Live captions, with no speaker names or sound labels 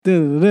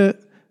Welcome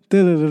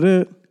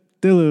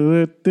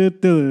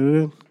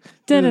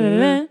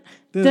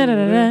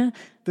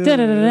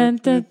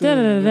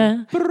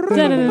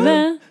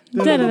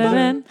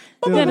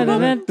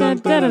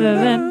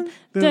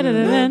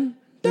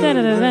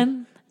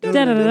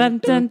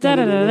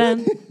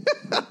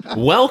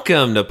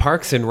to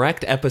Parks and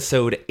Rec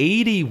episode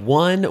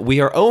 81. We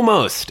are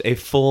almost a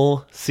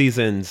full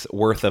season's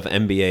worth of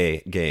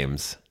NBA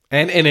games.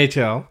 And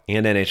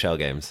NHL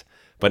games.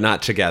 But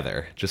not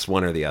together, just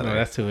one or the other. No,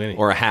 that's too many.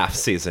 Or a half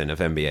season of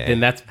NBA. Then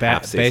that's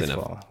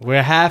baseball. We're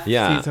a half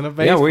season of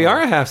baseball. Yeah, we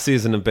are a half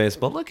season of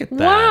baseball. Look at that.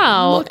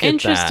 Wow. Look at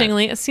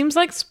Interestingly, that. It seems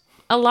like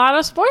a lot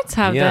of sports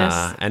have Yeah,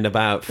 this. and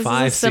about This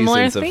 5 is a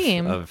similar seasons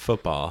theme. of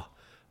football.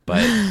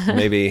 But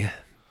maybe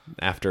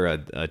after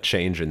a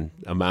change in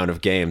amount of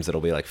games,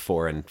 it'll be like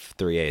 4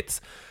 3/8.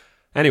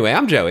 Anyway,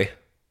 I'm Joey.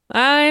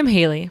 I'm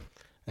Haley.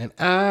 And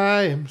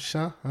I am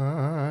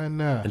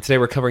Shauna. And today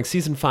we're covering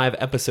Season 5,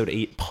 Episode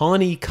 8,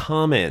 Pawnee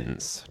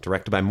Commons,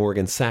 directed by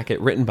Morgan Sackett,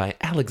 written by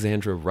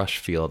Alexandra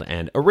Rushfield,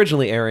 and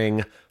originally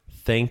airing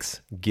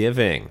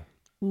Thanksgiving.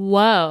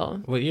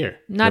 Whoa. What year?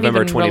 Not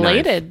November even 29th,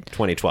 related.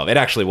 2012. It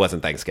actually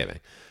wasn't Thanksgiving,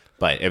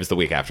 but it was the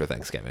week after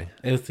Thanksgiving.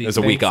 It was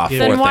a week off for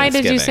Then why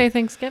did you Thanksgiving. say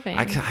Thanksgiving?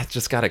 I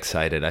just got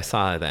excited. I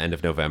saw the end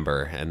of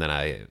November, and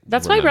then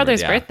That's my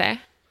brother's birthday.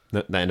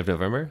 The end of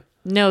November?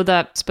 No,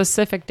 that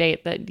specific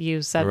date that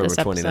you said November this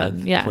episode.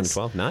 29th, Yes.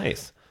 2012?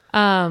 Nice.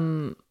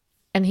 And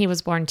he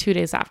was born 2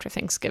 days after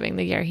Thanksgiving,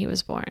 the year he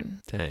was born.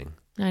 Dang.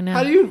 I know.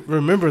 How do you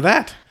remember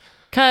that?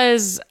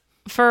 Because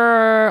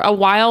for a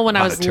while when I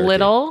Lot was of turkey.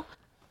 little,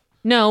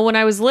 when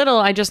I was little,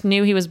 I just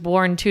knew he was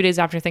born 2 days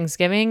after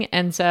Thanksgiving.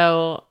 And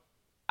so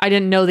I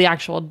didn't know the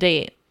actual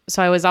date.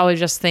 So I was always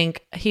just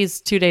think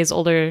he's 2 days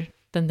older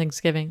than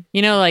Thanksgiving.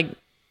 You know, like,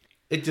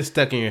 It just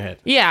stuck in your head.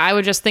 yeah, I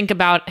would just think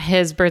about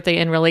his birthday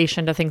in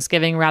relation to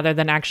Thanksgiving rather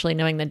than actually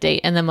knowing the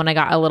date. And then when I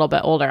got a little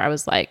bit older, I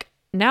was like,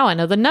 now I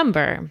know the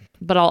number,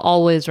 but I'll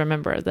always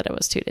remember that it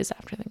was 2 days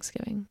after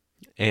Thanksgiving.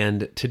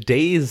 And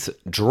today's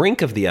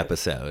drink of the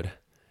episode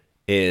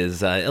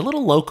is a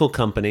little local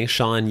company.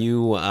 Sean,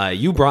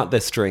 you brought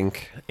this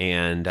drink,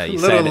 and you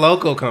said,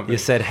 local company. You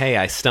said, "Hey,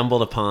 I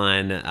stumbled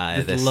upon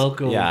this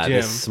local gym.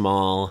 this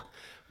small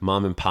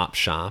mom and pop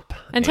shop."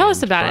 And tell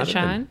us about brought it,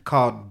 in. Sean.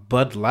 Called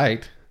Bud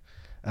Light.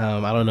 I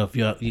don't know if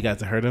you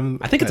guys have heard him.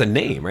 I think it's a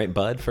name, right?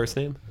 Bud, first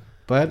name.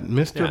 Bud,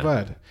 Mr. Yeah.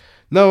 Bud.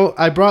 No,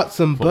 I brought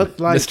some Bud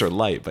Light. Mr.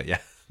 Light, but yeah.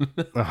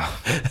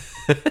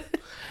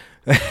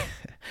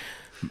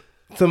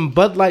 Some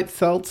Bud Light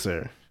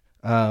seltzer.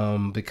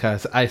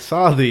 Because I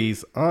saw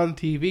these on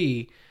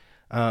TV.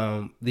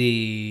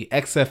 The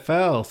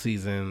XFL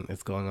season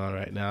is going on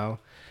right now,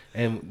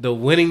 and the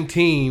winning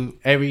team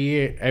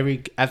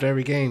after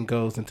every game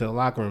goes into the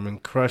locker room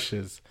and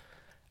crushes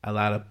a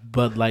lot of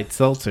Bud Light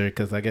seltzer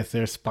because I guess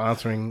they're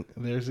sponsoring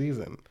their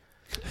season.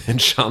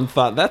 And Sean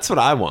thought, that's what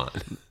I want.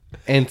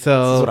 And This is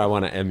so what I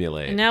want to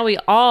emulate. And now we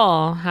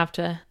all have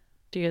to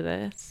do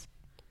this.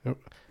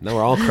 Now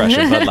we're all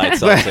crushing Bud Light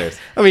seltzers.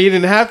 I mean, you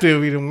didn't have to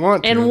if you didn't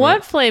want to. And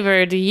what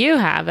flavor do you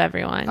have,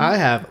 everyone? I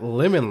have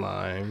lemon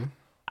lime,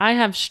 I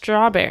have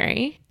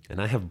strawberry.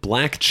 And I have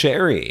black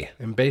cherry.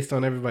 and based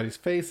on everybody's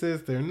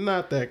faces, they're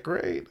not that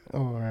great.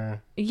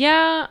 Or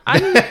Yeah,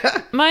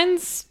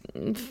 mine's,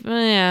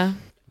 yeah.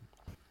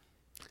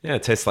 Yeah,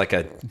 it tastes like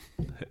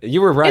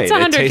you were right. It's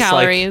 100 tastes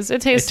calories.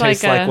 It tastes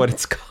like what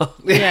it's called.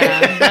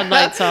 Yeah, Bud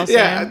Light seltzer.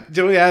 yeah,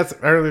 Joey asked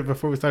earlier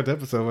before we started the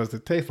episode, what does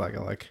it taste like?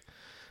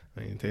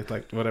 It tastes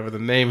like whatever the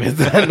name is.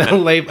 No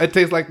label. It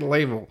tastes like the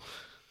label.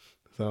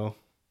 So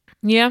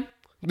Yeah.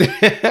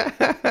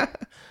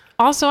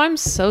 Also, I'm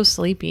so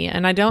sleepy,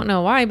 and I don't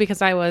know why,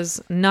 because I was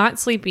not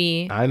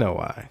sleepy. I know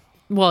why.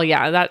 Well,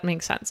 yeah, that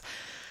makes sense.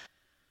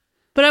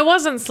 But I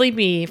wasn't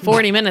sleepy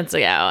 40 minutes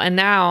ago, and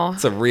now,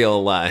 It's a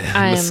real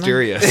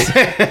mysterious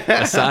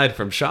aside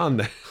from Sean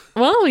there.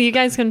 well, you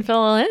guys can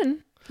fill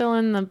in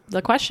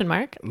the question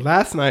mark.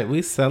 Last night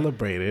we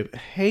celebrated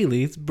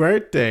Haley's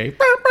birthday.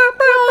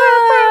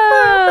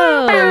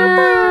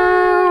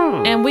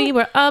 And we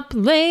were up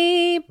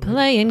late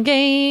playing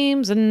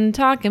games and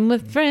talking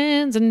with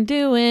friends and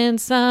doing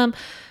some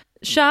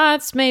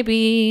shots,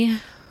 maybe.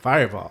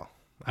 Fireball.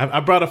 I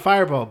brought a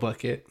fireball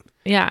bucket.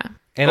 Yeah.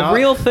 And A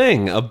real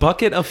thing, a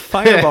bucket of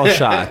fireball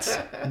shots.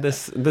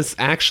 This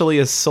actually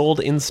is sold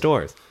in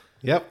stores.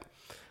 Yep.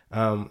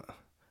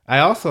 I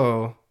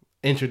also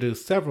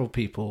introduced several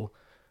people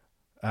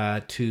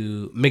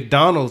to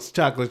McDonald's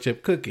chocolate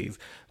chip cookies.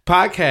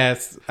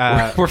 Podcasts.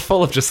 We're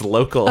full of just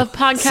local Of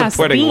podcast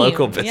supporting theme,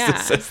 local yeah.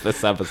 businesses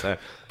this episode.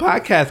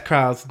 Podcast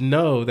crowds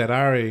know that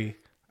I already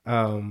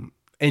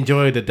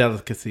enjoy the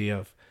delicacy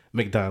of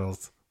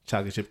McDonald's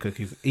chocolate chip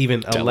cookies,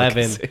 even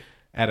 11 Delicacy.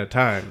 at a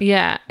time.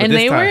 Yeah. But And this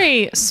they time- were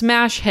a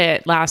smash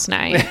hit last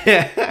night.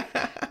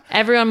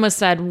 Everyone was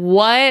said,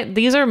 what?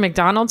 These are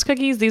McDonald's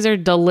cookies? These are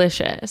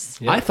delicious.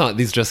 Yeah. I thought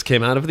these just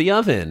came out of the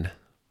oven.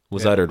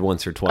 Was uttered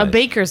once or twice. A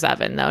baker's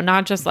oven, though,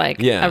 not just like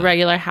Yeah. a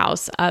regular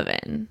house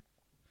oven.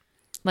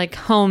 like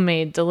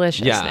homemade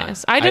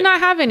deliciousness. I I- did not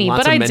have any, Lots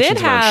but of I mentions did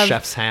around have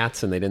chef's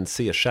hats, and they didn't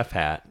see a chef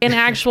hat. an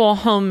actual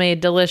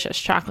homemade delicious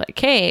chocolate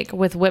cake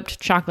with whipped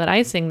chocolate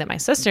icing that my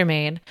sister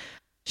made.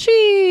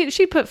 She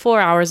put 4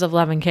 hours of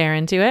love and care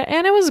into it,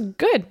 and it was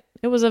good.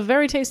 It was a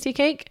very tasty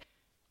cake.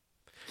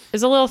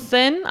 It's a little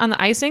thin on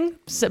the icing,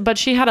 but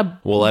she had a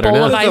We'll let her bowl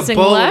know. of There's a icing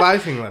bowl left. of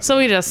icing left. So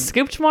we just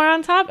scooped more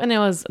on top, and it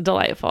was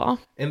delightful.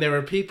 And there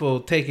were people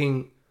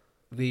taking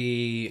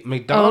the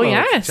McDonald's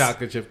yes.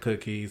 chocolate chip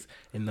cookies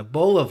in the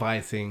bowl of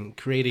icing,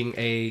 creating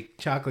a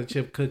chocolate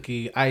chip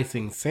cookie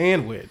icing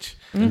sandwich.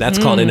 And that's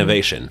called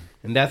innovation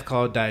And that's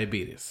called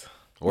diabetes.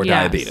 or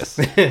Yes.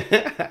 diabetes.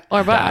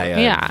 Or both.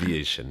 Yeah.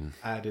 Diabetes.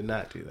 I did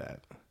not do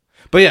that.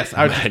 But yes,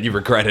 And you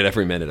regretted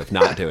every minute of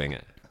not doing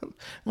it.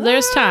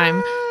 There's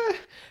time.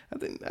 I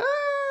think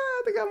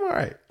I'm all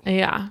right.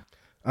 Yeah.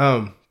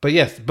 But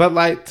yes, Bud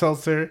Light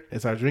Seltzer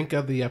is our drink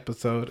of the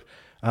episode.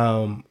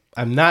 I'm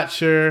not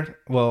sure.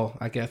 Well,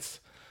 I guess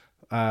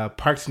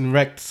Parks and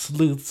Rec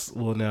sleuths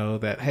will know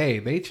that, hey,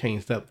 they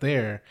changed up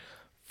their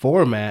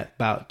format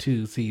about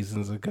 2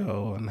 seasons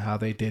ago on how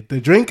they did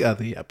the drink of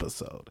the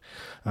episode.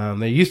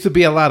 There used to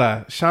be a lot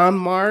of Sean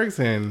Marks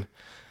and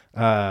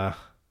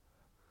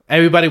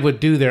everybody would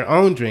do their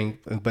own drink,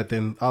 but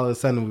then all of a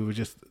sudden we would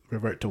just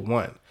revert to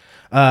one.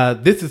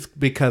 This is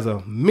because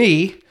of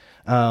me.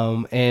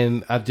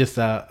 And just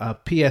a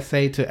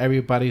PSA to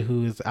everybody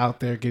who is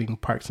out there getting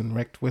Parks and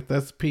Rec with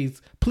us.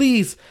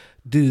 Please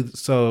do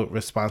so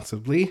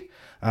responsibly.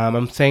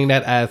 I'm saying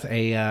that as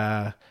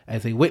a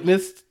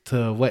witness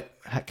to what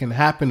can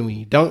happen when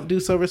you don't do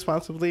so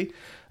responsibly.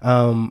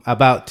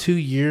 About 2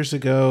 years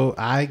ago,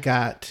 I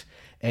got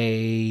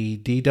a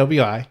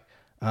DWI.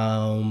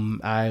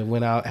 I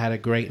went out, had a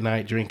great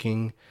night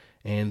drinking.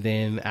 And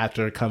then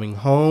after coming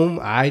home,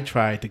 I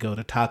tried to go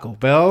to Taco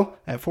Bell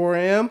at 4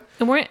 a.m.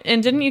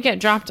 And didn't you get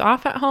dropped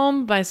off at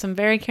home by some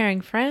very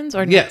caring friends?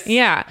 Or Yes.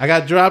 Yeah. I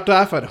got dropped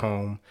off at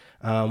home.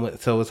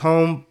 So I was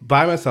home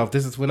by myself.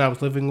 This is when I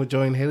was living with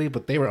Joey and Haley,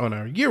 but they were on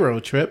our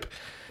Euro trip.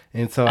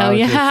 And so I Oh, was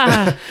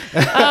yeah.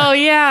 Oh,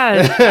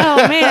 yeah.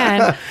 Oh,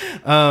 man.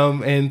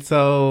 and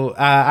so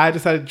I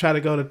decided to try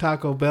to go to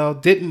Taco Bell.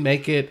 Didn't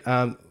make it.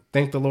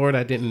 Thank the Lord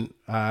I didn't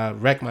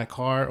wreck my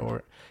car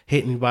or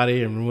hit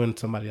anybody and ruin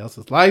somebody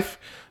else's life,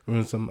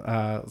 ruin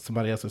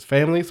somebody else's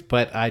families.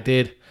 But I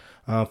did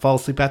fall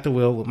asleep at the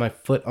wheel with my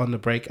foot on the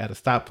brake at a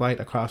stoplight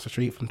across the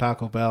street from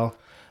Taco Bell.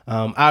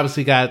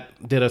 Obviously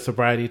did a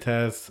sobriety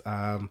test.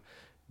 Apparently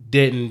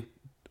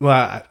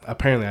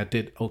I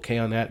did okay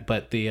on that,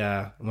 but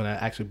when I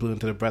actually blew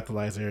into the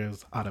breathalyzer, it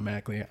was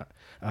automatically,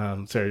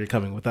 sir, you're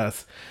coming with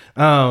us.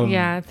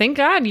 Yeah. Thank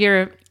God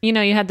you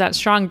had that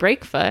strong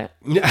brake foot.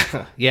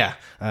 Yeah.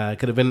 It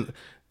could have been.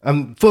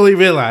 I'm fully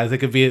realized it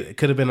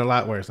could have been a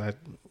lot worse.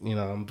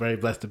 I'm very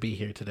blessed to be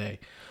here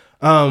today.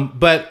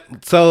 But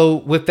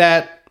so with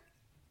that,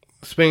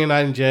 spending a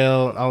night in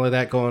jail, all of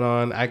that going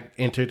on, I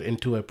entered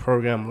into a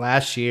program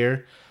last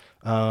year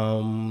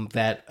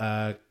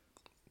that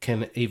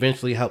can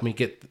eventually help me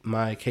get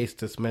my case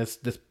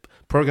dismissed. This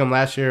program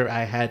last year,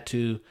 I had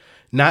to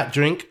not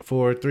drink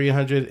for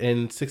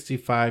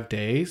 365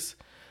 days.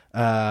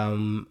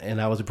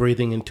 And I was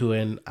breathing into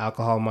an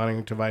alcohol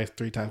monitoring device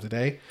 3 times a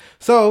day.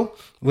 So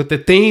with the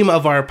theme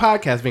of our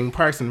podcast being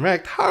Parks and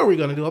Rec, how are we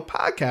going to do a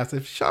podcast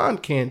if Sean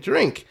can't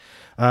drink?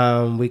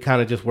 We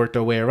kind of just worked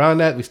our way around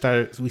that.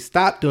 We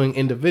stopped doing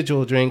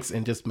individual drinks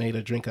and just made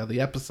a drink of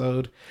the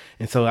episode.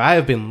 And so I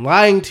have been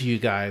lying to you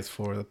guys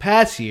for the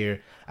past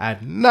year.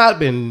 I've not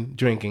been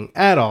drinking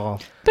at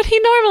all. But he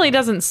normally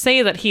doesn't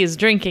say that he's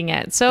drinking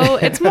it. So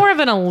it's more of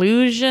an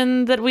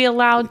illusion that we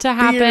allowed to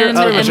happen. Theater of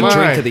Very the much a mind.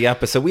 drink of the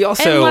episode. We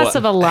also And less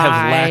of a lie.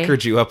 have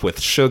lacquered you up with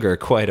sugar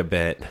quite a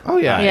bit. Oh,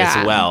 yeah. Yeah.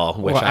 As well.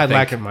 Which Well, I I think,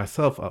 lacquered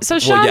myself up. So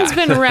Sean's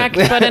yeah. been wrecked,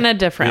 but in a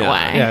different Yeah.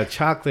 way. Yeah,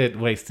 chocolate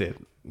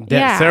wasted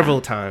Yeah. several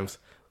times.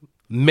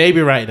 Maybe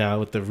right now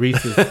with the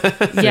Reese's.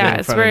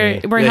 Yes, we're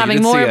Yeah, you having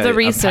did more see of the a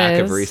Reese's. pack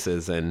of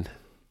Reese's and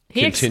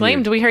He continued.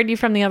 exclaimed, "We heard you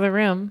from the other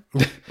room."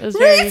 It was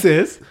very,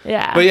 Reese's.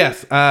 yeah. But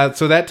yes,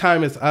 so that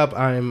time is up.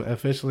 I'm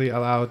officially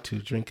allowed to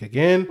drink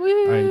again.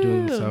 I'm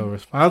doing so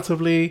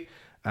responsibly.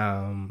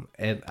 And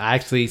I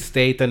actually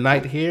stayed the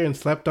night here and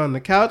slept on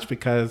the couch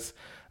because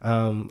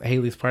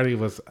Haley's party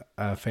was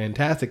a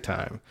fantastic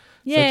time.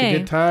 Such Yay. a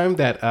good time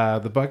that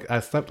I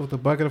slept with a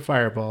bucket of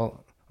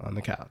Fireball on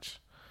the couch.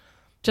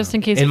 Just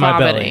in case In my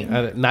belly,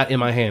 vomiting. not in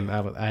my hand.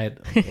 I had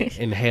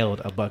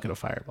inhaled a bucket of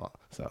Fireball.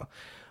 So,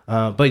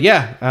 but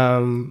yeah,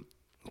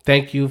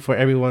 thank you for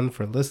everyone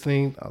for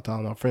listening. To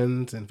all my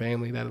friends and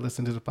family that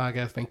listen to the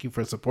podcast. Thank you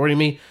for supporting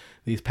me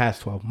these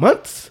past 12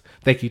 months.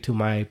 Thank you to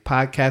my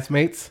podcast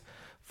mates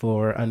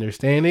for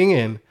understanding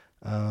and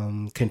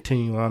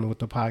continue on with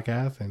the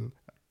podcast and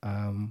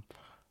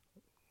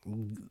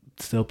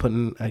still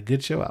putting a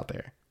good show out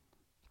there.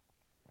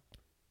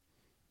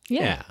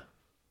 Yeah.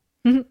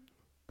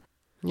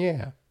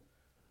 Yeah.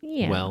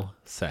 Yeah. Well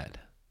said.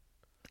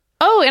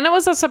 Oh, and it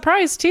was a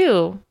surprise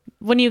too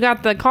when you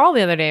got the call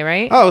the other day,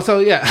 right? Oh, so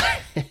yeah.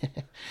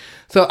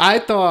 So I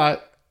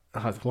thought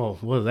Well,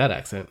 what was that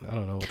accent? I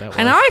don't know what that was.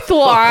 And I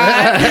thought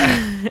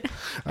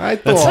I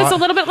so it's a thought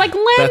little bit like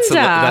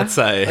Linda.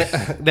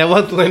 that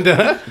was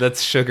Linda.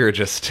 That's sugar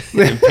just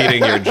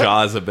impeding your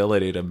jaw's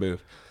ability to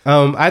move.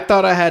 I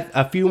thought I had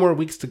a few more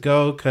weeks to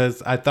go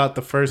because I thought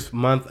the first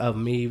month of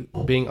me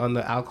being on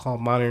the alcohol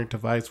monitoring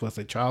device was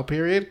a trial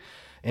period,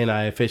 and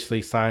I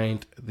officially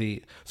signed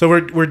the. So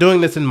we're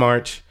doing this in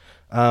March,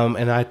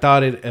 and I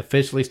thought it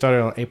officially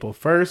started on April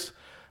 1st.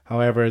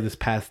 However, this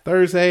past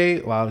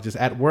Thursday, while I was just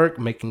at work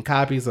making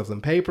copies of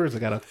some papers, I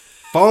got a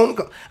phone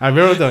call. I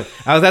remember doing.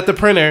 I was at the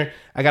printer.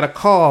 I got a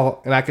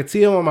call, and I could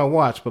see it on my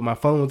watch, but my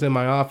phone was in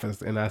my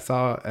office, and I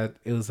saw it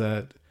was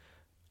a.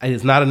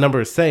 It's not a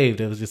number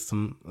saved. It was just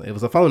it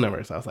was a phone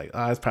number. So I was like,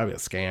 oh, it's probably a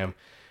scam.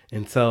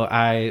 And so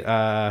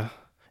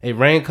it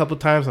rang a couple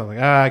times. I was like,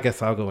 I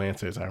guess I'll go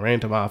answer. So I ran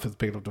to my office,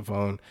 picked up the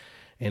phone,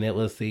 and it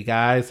was the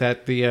guys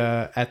at the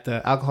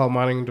alcohol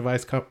monitoring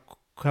device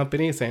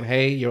company saying,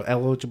 hey, you're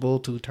eligible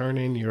to turn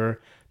in your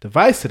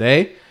device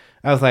today.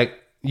 I was like,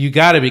 you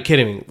got to be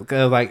kidding me.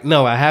 Because like,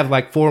 no, I have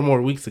like 4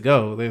 more weeks to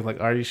go. They were like,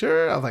 are you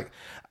sure? I was like,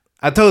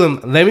 I told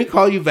them, let me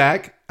call you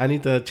back. I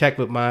need to check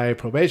with my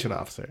probation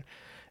officer.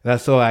 And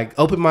so I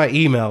opened my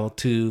email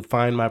to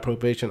find my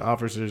probation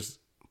officer's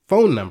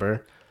phone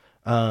number.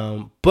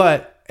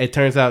 But it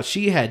turns out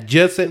she had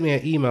just sent me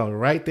an email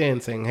right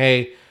then saying,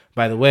 hey,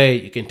 by the way,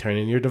 you can turn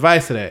in your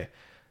device today.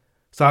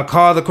 So I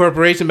called the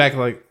corporation back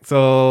like,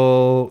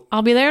 so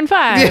I'll be there in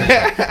 5.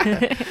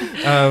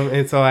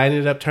 and so I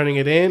ended up turning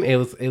it in. It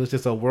was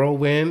just a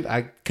whirlwind.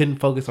 I couldn't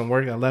focus on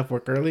work. I left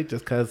work early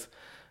just because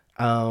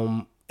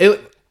it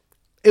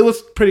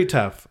was pretty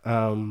tough.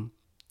 I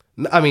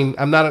mean,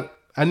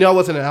 I knew I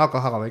wasn't an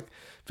alcoholic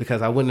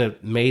because I wouldn't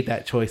have made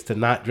that choice to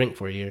not drink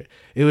for a year.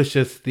 It was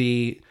just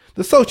the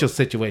social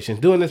situations,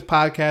 doing this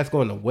podcast,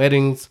 going to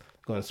weddings,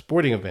 going to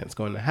sporting events,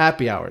 going to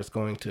happy hours,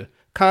 going to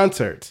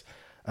concerts,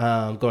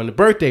 going to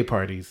birthday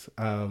parties.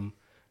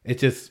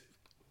 It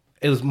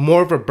was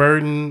more of a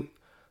burden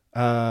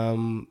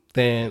than,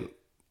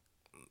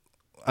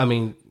 I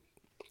mean,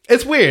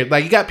 it's weird.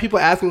 Like, you got people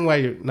asking why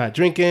you're not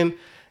drinking,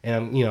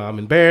 and I'm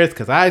embarrassed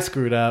because I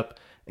screwed up,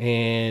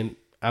 and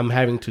I'm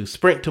having to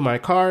sprint to my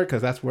car because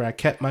that's where I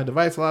kept my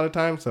device a lot of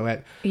times.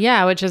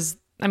 Which is,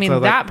 I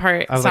mean, that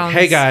part I was sounds...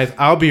 like, hey guys,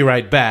 I'll be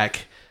right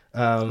back.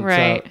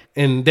 Right.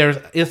 And there's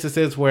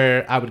instances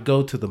where I would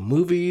go to the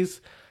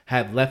movies,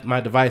 had left my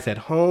device at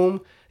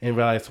home, and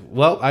realized,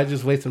 well, I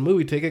just wasted a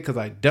movie ticket because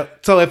I don't.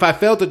 So if I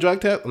failed the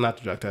drug test, well, not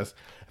the drug test,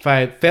 if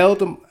I failed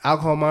the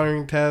alcohol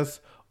monitoring test,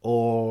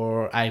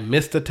 or I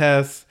missed a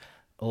test,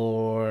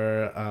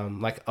 or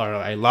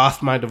I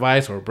lost my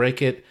device or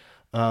break it,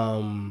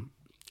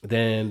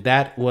 then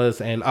that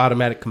was an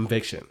automatic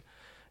conviction.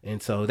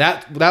 And so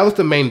that was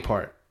the main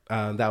part.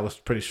 That was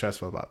pretty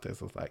stressful about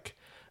this. It was like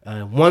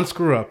one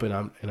screw up and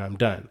I'm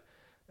done.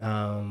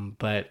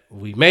 But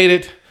we made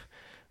it.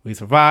 We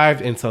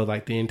survived. And so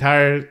like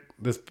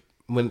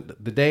when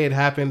the day it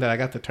happened that I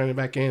got to turn it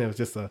back in, it was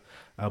just a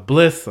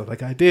bliss. So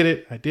like I did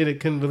it.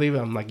 Couldn't believe it.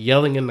 I'm like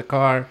yelling in the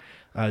car,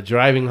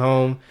 driving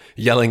home.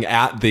 Yelling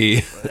at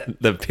the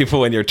people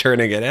when you're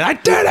turning it. And I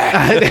did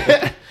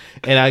it!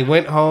 And I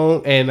went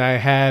home and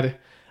I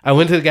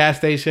went to the gas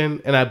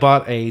station and I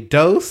bought a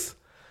dose,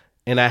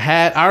 and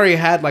I already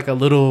had like a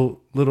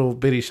little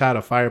bitty shot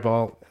of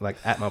Fireball like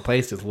at my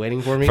place just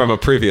waiting for me. From a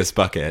previous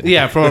bucket.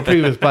 Yeah, from a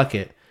previous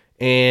bucket.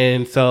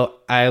 And so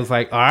I was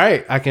like, all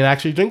right, I can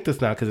actually drink this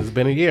now because it's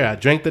been a year. I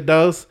drank the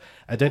dose.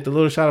 I drank the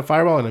little shot of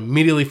Fireball and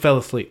immediately fell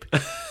asleep.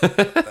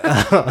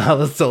 I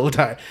was so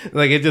tired.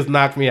 Like, it just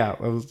knocked me out.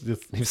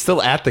 He was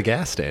still at the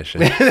gas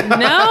station. No,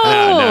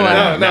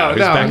 No,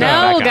 guys.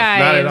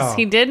 Not at all.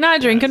 He did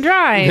not drink and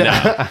drive.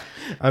 No.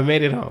 I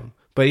made it home.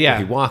 But yeah.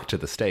 He walked to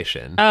the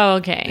station. Oh,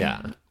 okay.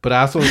 Yeah. But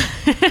I also...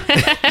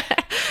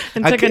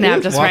 and took a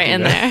nap just right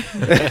in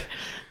there.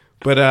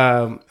 But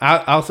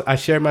I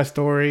shared my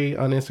story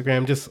on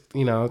Instagram. Just,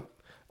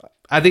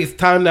 I think it's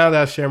time now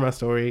that I share my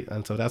story.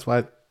 And so that's why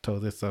I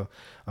told this. So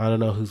I don't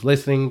know who's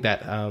listening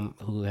that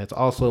who has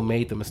also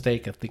made the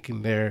mistake of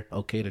thinking they're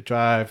okay to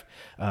drive.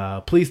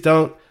 Please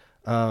don't.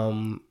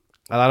 A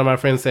lot of my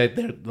friends said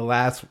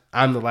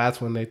I'm the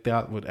last one they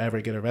thought would ever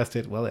get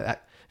arrested. Well, it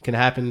can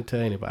happen to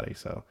anybody.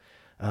 So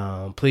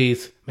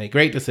please make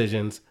great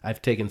decisions.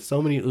 I've taken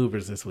so many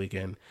Ubers this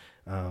weekend.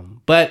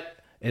 But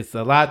it's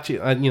a lot,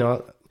 spending $100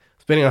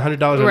 on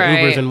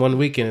Ubers in one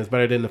weekend is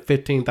better than the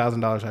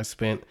 $15,000 I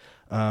spent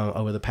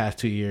over the past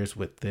 2 years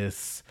with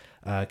this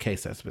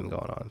case that's been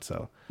going on.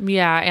 So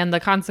yeah, and the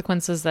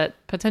consequences that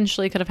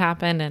potentially could have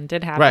happened and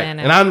did happen. Right,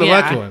 and I'm the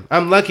lucky one.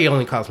 I'm lucky it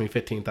only cost me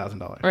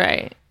 $15,000.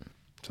 Right.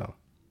 So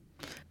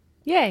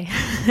yay.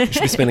 You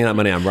should be spending that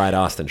money on Ride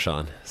Austin,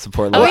 Sean.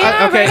 Support Oh, local.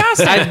 yeah, okay. Ride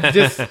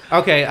Austin.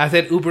 I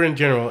said Uber in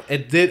general.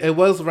 It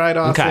was Ride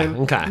Austin.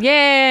 Okay.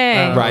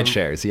 Yay. Ride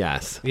shares,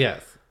 yes.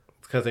 Yes.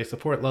 Because they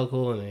support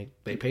local and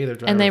they pay their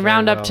drivers. And they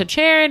round very up to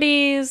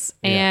charities,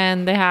 Yeah.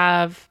 and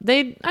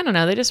they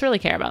they just really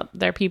care about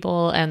their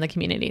people and the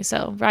community.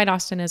 So Ride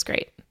Austin is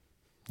great.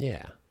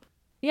 Yeah.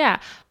 Yeah.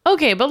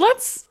 Okay, but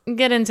let's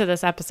get into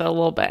this episode a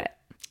little bit.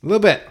 A little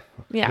bit.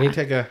 Yeah. Let me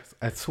take a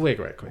swig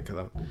right quick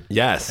because I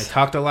Yes.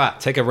 talked a lot.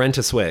 Take a rent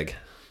a swig.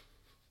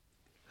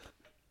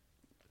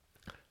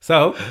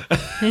 So,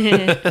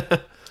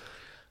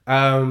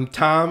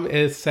 Tom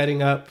is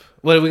setting up.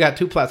 Well, we got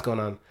two plots going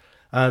on.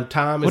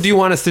 Tom is. Well, do you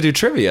want us to do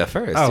trivia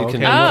first? Oh, you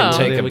can, okay. you can Oh.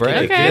 take a Then we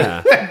break. Okay.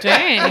 Yeah.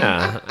 Dang.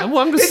 Yeah. Well,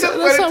 I'm just. just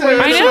That's not wanted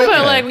what to- I you're know, but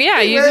doing. like,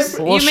 yeah, you just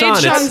Well, you Sean,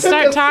 made Sean it's-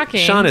 start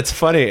talking. Sean, it's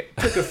funny.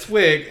 took a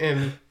swig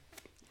and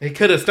it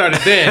could have started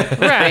then.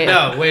 Right.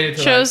 No, waited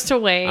till chose to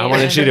wait. I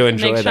wanted you to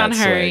enjoy Make that Sean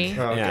hurry. swig.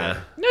 Okay. Yeah.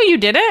 No, you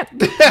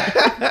didn't.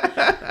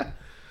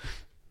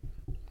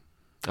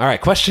 All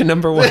right. Question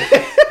number 1.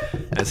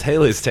 As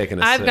Haley's taking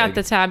a I've swig. got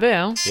the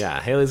taboo.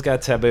 Yeah. Haley's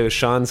got taboo.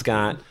 Sean's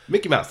got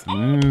Mickey Mouse.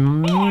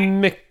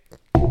 like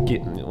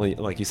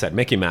you said,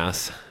 Mickey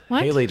Mouse.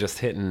 What? Haley just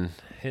hitting.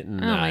 Oh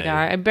my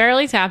god! I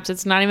barely tapped.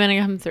 It's not even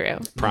gonna come through.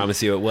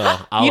 Promise you it will.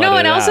 I'll You know edit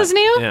what it else out. is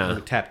new? Yeah.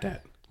 Tap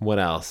that. What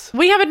else?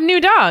 We have a new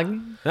dog.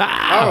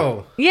 Ah!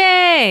 Oh.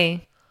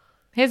 Yay!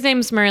 His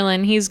name's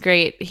Merlin. He's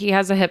great. He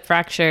has a hip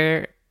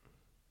fracture.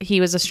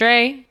 He was a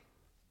stray,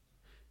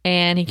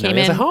 and he Now came he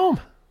has in. a home.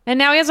 And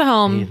now he has a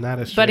home. He's not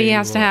a but he stray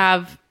has to anymore.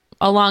 have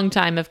a long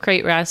time of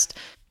crate rest.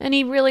 And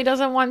he really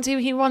doesn't want to.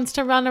 He wants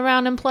to run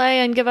around and play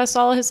and give us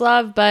all his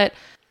love, but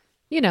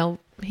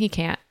he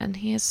can't, and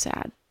he is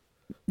sad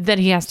that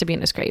he has to be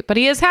in his crate. But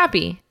he is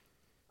happy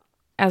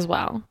as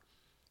well.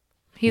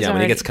 He's When he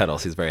already- gets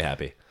cuddles, he's very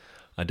happy.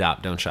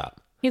 Adopt, don't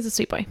shop. he's a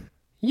sweet boy.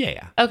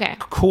 Yeah. Okay.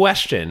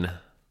 Question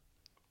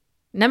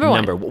Number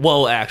one.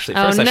 Well, actually,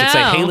 first Oh, I should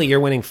say, no. Haley, you're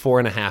winning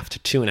 4.5 to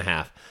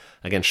 2.5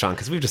 against Sean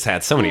because we've just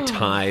had so many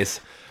ties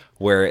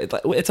where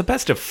it's a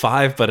best of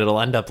 5, but it'll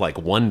end up like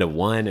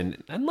 1-1.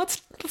 And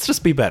let's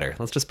just be better.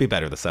 Let's just be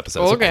better this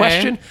episode. Okay. So,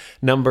 question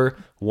number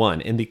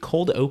 1: in the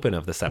cold open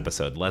of this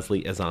episode,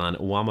 Leslie is on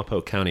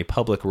Wamapo County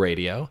Public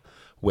Radio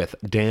with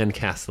Dan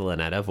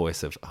Castellaneta,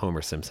 voice of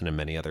Homer Simpson and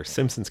many other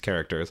Simpsons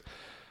characters.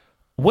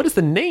 What is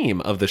the name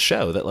of the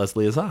show that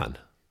Leslie is on?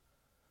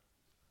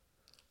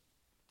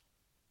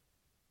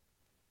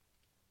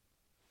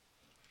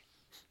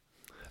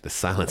 The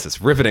silence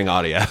is riveting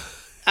audio.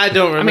 I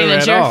don't I remember mean,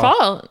 it's at your all.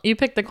 fault. You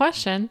picked the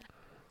question.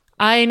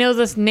 I know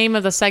the name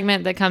of the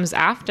segment that comes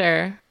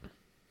after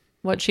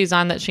what she's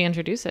on that she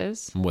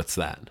introduces. What's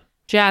that?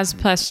 Jazz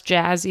plus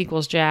jazz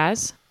equals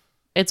jazz.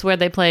 It's where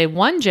they play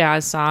one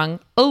jazz song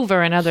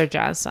over another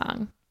jazz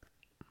song.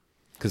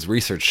 Because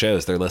research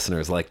shows their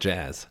listeners like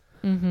jazz.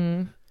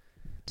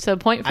 So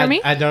point for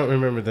me. I don't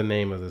remember the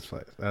name of this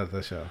place, of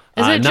the show.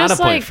 Is it not just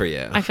a point like, for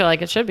you. I feel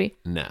like it should be.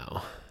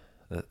 No.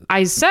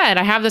 I said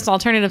I have this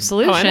alternative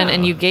solution, know.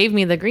 and you gave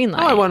me the green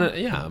light. Oh, I want to.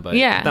 Yeah, but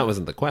Yeah. that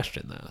wasn't the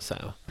question though.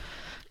 So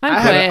I'm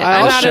I quit.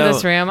 I'm I'll out show of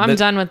this room. I'm the-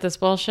 done with this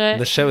bullshit.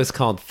 the show is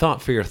called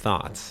 "Thought for Your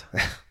Thoughts,"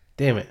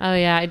 Damn it. Oh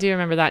yeah, I do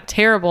remember that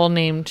terrible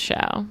named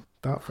show.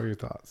 Thought for your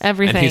thoughts.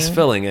 Everything. and he's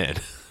filling in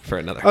for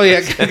another. Oh,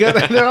 yeah.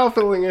 They're all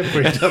filling in for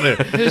each other.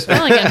 Who's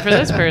filling in for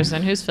this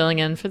person? Who's filling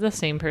in for the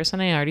same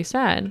person I already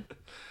said?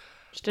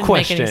 Just didn't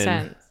Question make any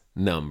sense.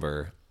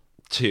 number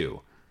 2.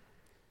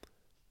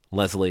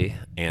 Leslie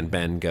and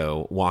Ben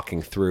go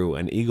walking through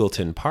an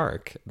Eagleton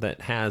park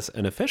that has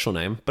an official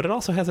name, but it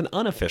also has an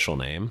unofficial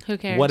name. Who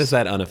cares? What is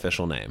that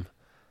unofficial name?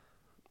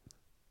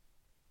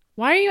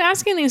 Why are you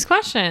asking these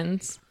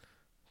questions?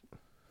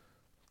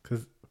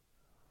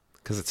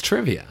 Because it's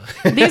trivia.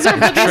 These are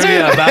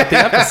Trivia about the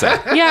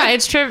episode. yeah,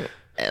 it's true.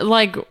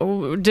 Like,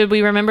 did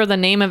we remember the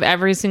name of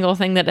every single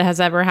thing that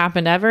has ever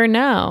happened ever?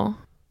 No.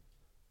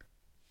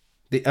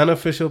 The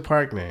unofficial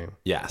park name.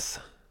 Yes.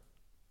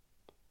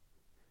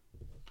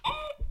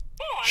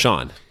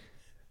 Sean.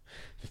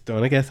 Just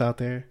throwing a guess out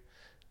there.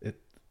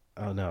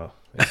 Oh, no.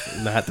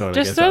 It's not throwing a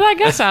Just guess throw out. that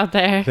guess out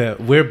there.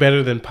 We're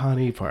better than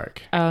Pawnee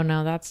Park. Oh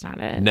no, that's not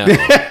it. No.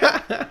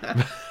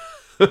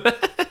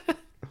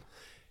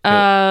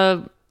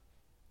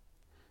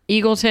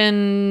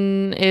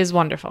 Eagleton is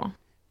wonderful.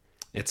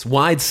 It's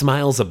Wide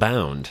Smiles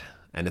Abound,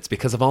 and it's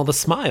because of all the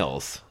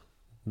smiles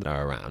that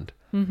are around.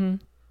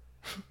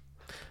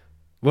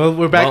 Well,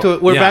 we're back Well,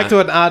 to yeah. back to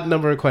an odd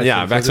number of questions.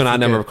 Yeah, back to an odd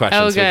number of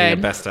questions. Oh, So we can good.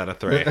 get best out of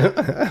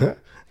 3.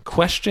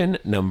 Question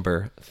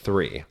number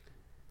 3.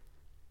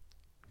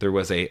 There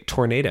was a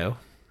tornado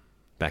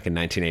back in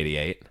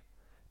 1988,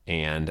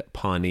 and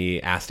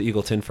Pawnee asked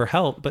Eagleton for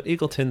help, but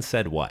Eagleton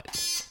said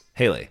what?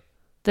 Haley.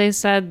 They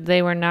said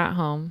they were not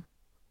home.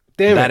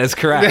 Damn That it. is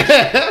correct.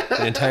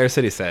 The entire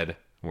city said,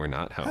 we're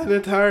not home. The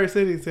entire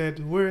city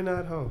said, we're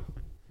not home.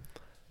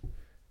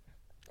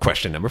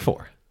 Question number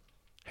 4.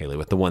 Haley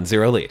with the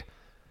 1-0 lead.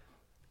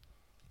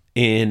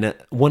 In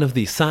one of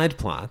the side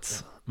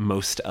plots,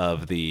 most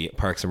of the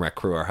Parks and Rec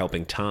crew are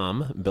helping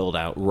Tom build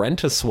out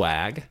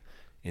Rent-A-Swag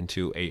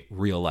into a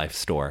real-life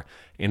store.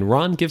 And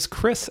Ron gives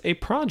Chris a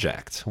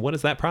project. What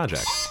is that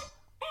project?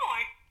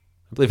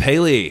 I believe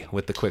Haley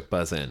with the quick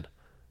buzz in.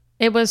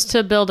 It was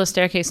to build a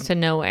staircase to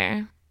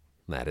nowhere.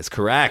 That is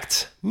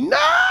correct. No!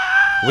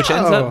 Which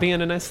ends up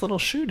being a nice little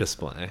shoe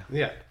display,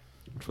 Yeah.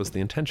 which was the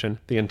intention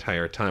the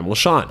entire time. Well,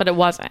 Sean, But it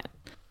wasn't.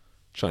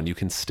 you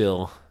can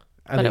still...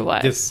 I But it think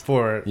was. Just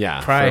for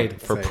Yeah,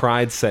 pride. for sake.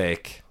 pride's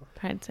sake.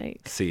 Pride's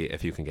sake. See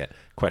if you can get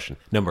question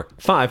number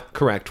 5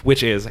 correct,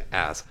 which is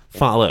as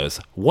follows.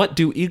 What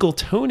do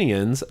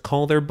Eagletonians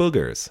call their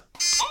boogers?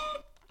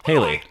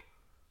 Haley.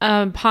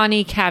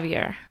 Pawnee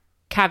caviar.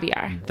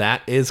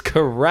 That is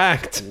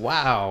correct.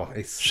 Wow.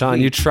 Sean,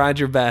 you tried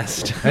your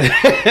best.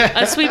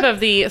 A sweep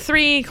of the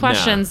 3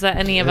 questions that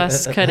any of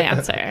us could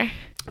answer.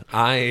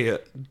 I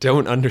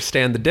don't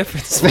understand the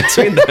difference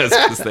between those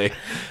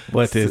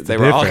because they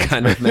were all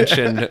kind of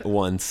mentioned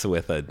once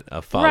with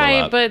a follow-up.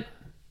 Right, but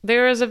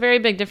there is a very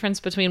big difference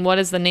between what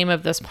is the name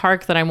of this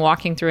park that I'm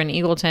walking through in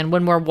Eagleton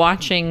when we're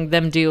watching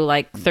them do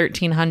like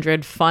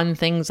 1,300 fun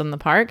things in the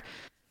park,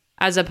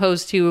 as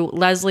opposed to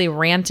Leslie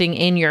ranting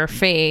in your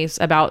face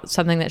about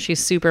something that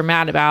she's super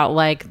mad about,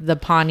 like the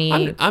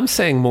Pawnee. I'm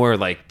saying more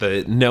like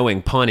the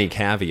knowing Pawnee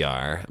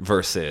caviar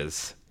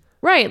versus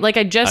right, like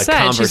I just a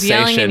said, she's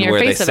yelling in conversation your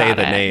where they face say about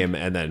the it. name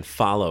and then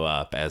follow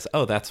up as,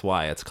 oh, that's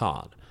why it's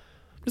called.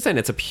 I'm just saying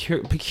it's a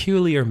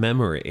peculiar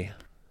memory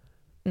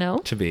No,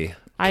 to be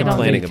I don't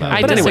complaining think- about.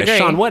 I But anyway, disagree.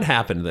 Sean, what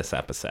happened this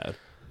episode?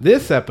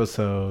 This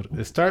episode,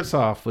 it starts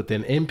off with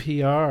an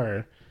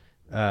NPR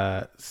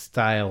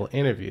style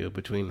interview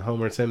between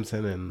Homer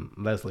Simpson and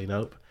Leslie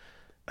Knope.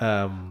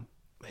 And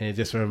it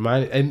just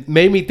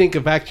made me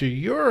think back to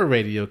your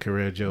radio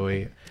career,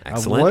 Joey.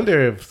 Excellent. I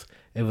wonder if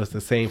it was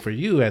the same for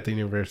you at the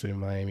University of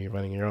Miami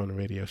running your own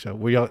radio show.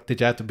 Did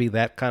you have to be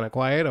that kind of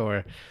quiet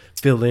or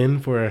fill in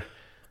for?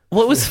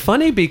 Well, it was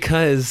funny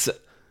because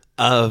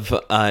of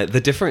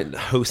the different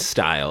host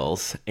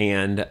styles.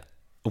 And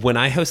when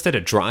I hosted a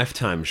drive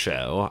time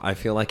show, I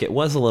feel like it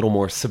was a little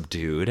more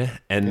subdued.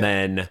 And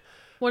then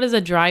what is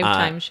a drive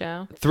time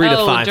show? 3 to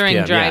 5 during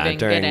p.m. driving.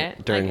 during Get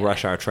it? during Okay.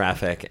 rush hour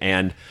traffic.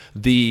 And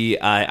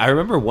I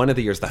remember one of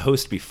the years the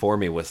host before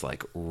me was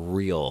like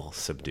real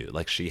subdued.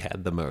 Like she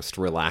had the most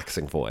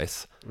relaxing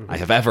voice I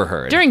have ever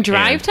heard. During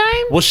drive And-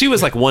 time? Well, she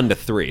was like 1 to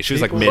 3. She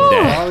was like People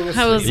midday. falling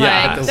I was asleep.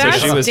 Yeah, like, so that's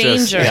she was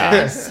just-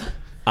 dangerous.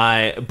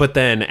 yeah. But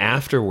then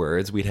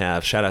afterwards, we'd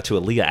have shout out to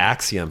Aaliyah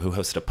Axiom, who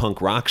hosted a punk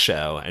rock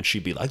show, and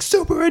she'd be like,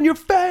 super in your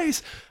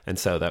face. And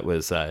so that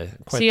was quite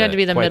So you had to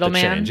be the quite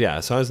middleman? change. Yeah,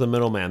 so I was the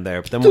middleman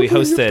there. But then we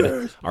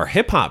hosted our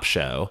hip hop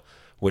show,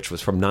 which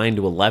was from 9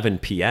 to 11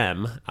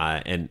 p.m.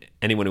 And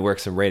anyone who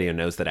works in radio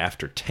knows that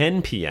after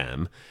 10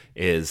 p.m.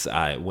 is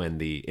when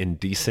the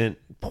indecent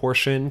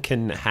portion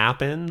can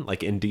happen.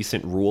 Like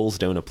indecent rules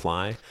don't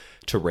apply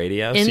to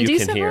radio.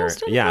 Indecent rules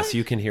don't apply? So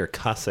you can hear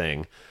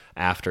cussing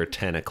after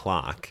 10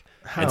 o'clock.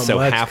 How And so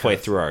much halfway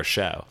cussing? through our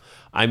show.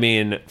 I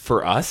mean,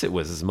 for us, it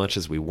was as much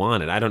as we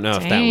wanted. I don't know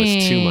if that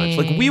was too much.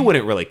 Like, we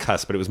wouldn't really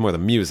cuss, but it was more the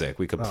music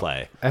we could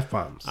play.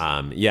 F-bombs.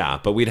 Yeah,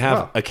 but we'd have,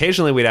 Wow.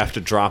 occasionally we'd have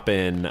to drop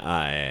in,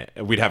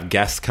 we'd have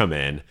guests come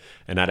in,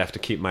 and I'd have to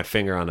keep my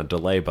finger on a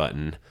delay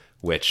button,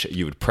 which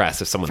you would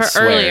press if someone For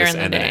swears, earlier in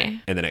the and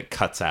day. then it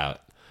cuts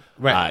out.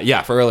 Right.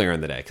 Yeah, for earlier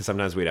in the day, because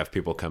sometimes we'd have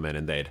people come in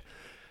and they'd,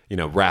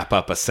 wrap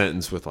up a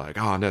sentence with like,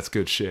 "Oh, that's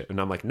good shit," and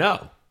I'm like,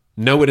 "No,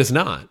 it is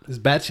not. It's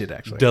bad shit,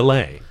 actually.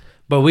 Delay,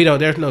 But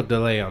there's no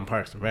delay on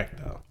Parks and Rec,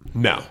 though.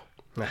 no."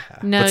 No,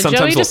 But sometimes Joey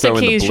we'll just throw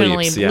in the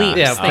occasionally bleeps, yeah. bleeps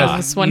Yeah,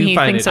 things when you he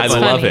find thinks it it's I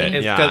funny. love it.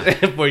 It's Yeah.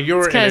 for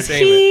your Because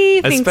entertainment.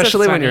 he thinks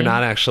Especially it's when you're funny.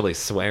 not actually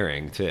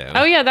swearing too.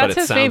 Oh, yeah, that's but it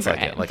his sounds like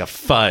favorite. it, like a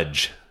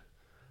fudge,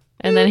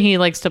 And then he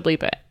likes to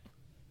bleep it.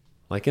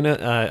 like in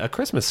a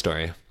Christmas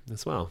Story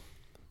as well.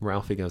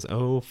 Ralphie goes,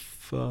 "Oh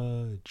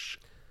fudge."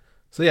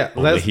 So yeah,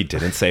 Only he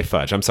didn't say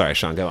fudge. I'm sorry,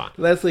 Sean. Go on.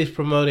 Leslie's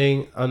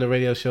promoting on the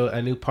radio show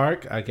a new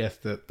park. I guess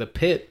the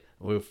pit.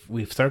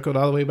 We've circled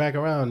all the way back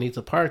around. Needs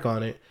a park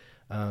on it.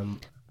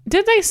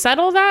 Did they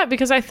settle that?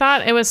 Because I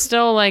thought it was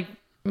still like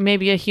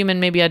maybe a human,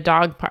 maybe a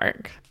dog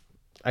park.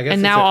 I guess.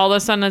 And now all of a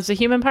sudden it's a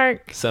human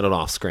park? Set it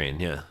off screen.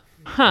 Yeah.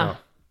 Huh.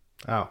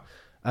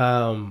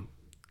 And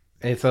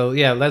so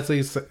yeah,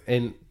 Leslie's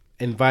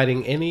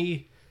inviting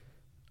any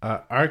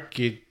Park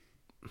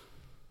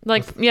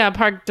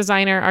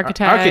designer,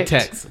 architect.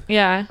 architects.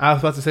 Yeah. I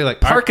was about to say like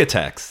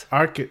Parkitects.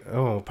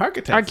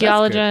 parkitects.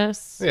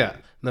 Archaeologists. Yeah,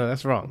 no,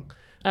 that's wrong.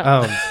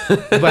 Oh.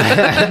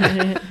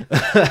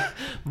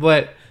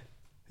 But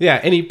yeah,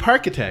 any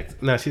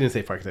parkitect. No, she didn't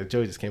say parkitect.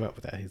 Joey just came up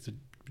with that. He's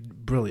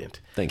brilliant.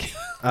 Thank you.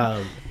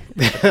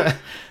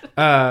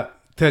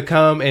 To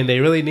come and they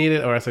really need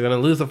it, or else they're gonna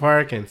lose the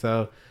park. And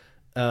so,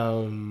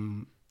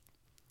 people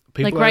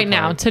Like are right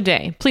now, applying.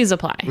 today. Please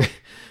apply.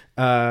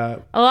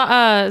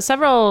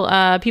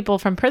 Several people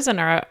from prison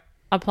are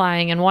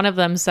applying, and one of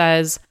them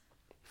says,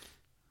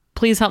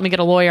 "Please help me get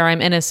a lawyer.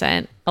 I'm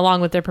innocent,"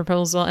 along with their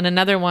proposal. And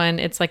another one,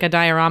 it's like a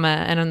diorama,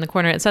 and in the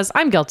corner it says,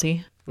 "I'm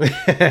guilty."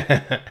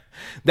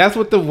 That's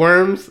what the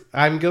worms.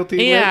 I'm guilty.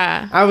 with?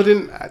 Yeah. I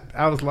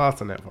was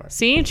lost on that part.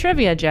 See,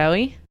 trivia,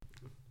 Joey.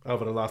 I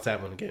would have lost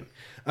that one again.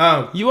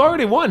 You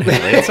already won, Haley.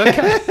 It's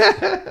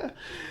okay.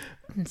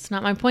 It's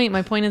not my point.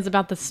 My point is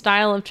about the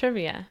style of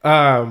trivia.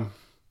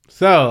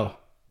 So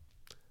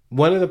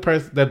one of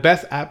the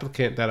best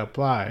applicant that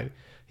applied,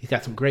 he's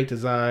got some great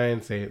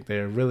designs.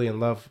 They're really in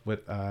love with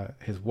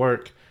his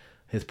work,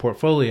 his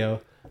portfolio.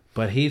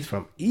 but he's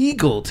from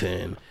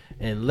Eagleton.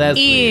 And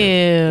Leslie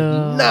Ew.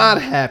 is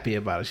not happy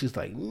about it. She's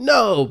like,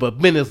 no, but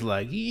Ben is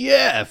like,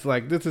 yes,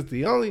 like this is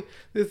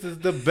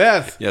the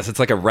best. Yes, it's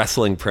like a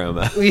wrestling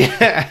promo.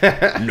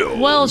 Yeah. No.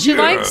 Well, she yes.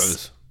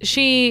 likes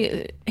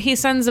he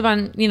sends a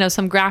bunch,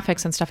 some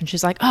graphics and stuff, and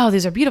she's like, "Oh,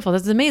 these are beautiful.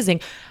 This is amazing.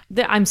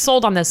 I'm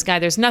sold on this guy.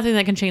 There's nothing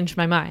that can change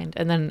my mind."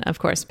 And then, of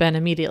course, Ben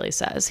immediately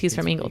says he's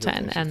from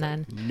Eagleton, and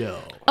then No.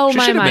 oh, She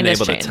my should have mind been has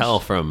able to changed. tell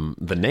from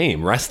the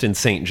name. Reston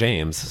St.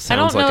 James I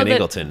don't sounds know like an that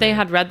Eagleton they name.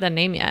 had read the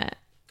name yet.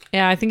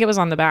 Yeah, I think it was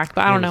on the back,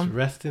 but I don't know.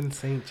 Reston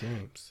St.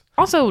 James.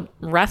 Also,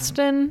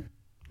 Reston.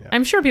 Yeah.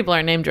 I'm sure people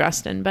are named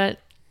Reston, but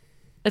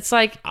it's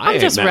like I I'm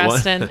ain't just met one.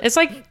 resting. It's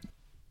like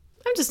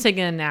I'm just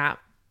taking a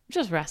nap,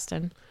 just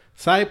resting.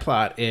 Side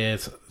plot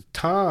is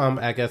Tom,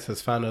 I guess,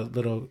 has found a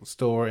little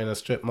store in a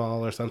strip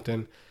mall or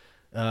something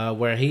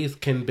where he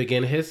can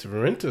begin his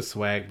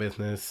rent-a-swag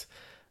business.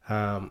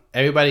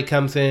 Everybody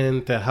comes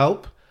in to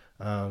help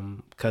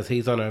because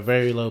he's on a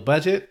very low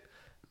budget.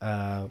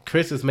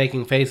 Chris is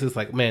making faces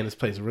like, man, this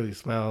place really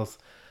smells.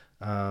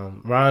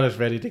 Ron is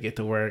ready to get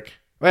to work.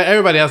 Well,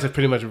 everybody else is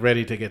pretty much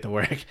ready to get to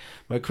work,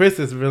 but Chris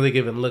is really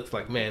giving looks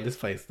like, man, this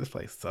place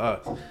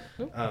sucks.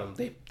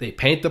 They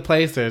paint the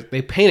place.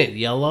 They paint it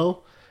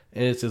yellow,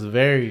 and it's just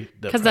very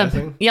Because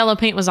depressing. the yellow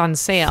paint was on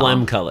sale.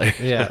 Phlegm color.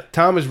 Yeah,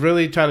 Tom is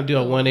really trying to do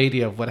a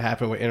 180 of what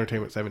happened with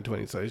Entertainment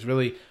 720. So he's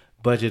really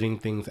budgeting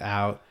things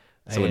out.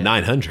 So with And-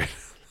 900.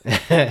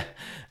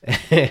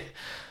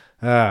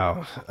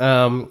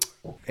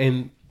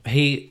 and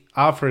he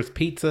offers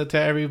pizza to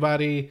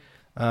everybody.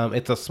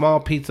 It's a small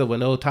pizza with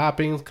no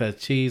toppings because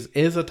cheese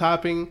is a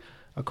topping,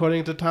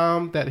 according to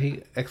Tom, that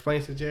he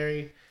explains to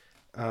Jerry.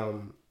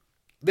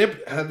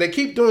 They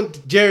keep doing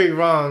Jerry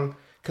wrong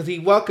because he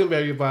welcomed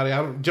everybody.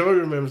 Joey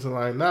remembers the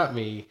line, not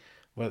me,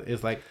 but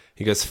it's like,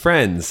 He goes,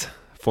 friends,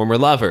 former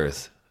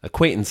lovers,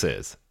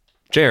 acquaintances,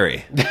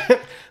 Jerry.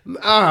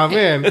 ah,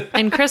 man.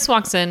 And Chris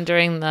walks in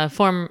during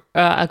the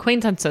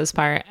acquaintances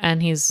part,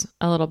 and he's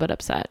a little bit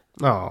upset.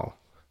 No,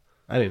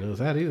 I didn't notice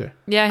that either.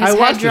 Yeah, I his head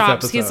watched this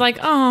drops. He's episode. like,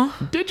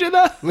 "Oh, Did you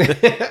know?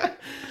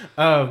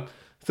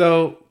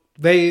 So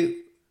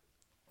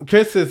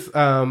Chris is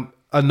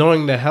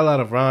annoying the hell out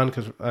of Ron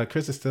because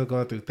Chris is still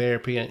going through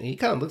therapy, and he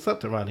kind of looks up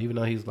to Ron, even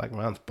though he's like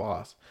Ron's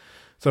boss.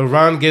 So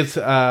Ron gets,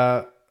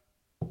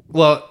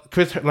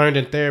 Chris learned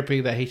in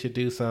therapy that he should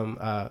do some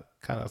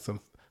kind of some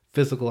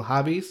physical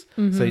hobbies.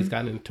 So he's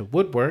gotten into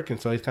woodwork, and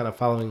so he's kind of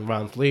following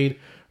Ron's lead.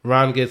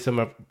 Ron gets him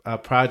a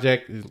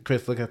project.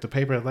 Chris looks at the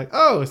paper and like,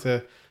 oh, it's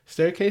a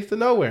staircase to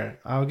nowhere.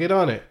 I'll get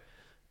on it.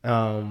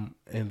 And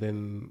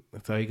then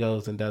so he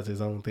goes and does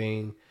his own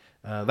thing.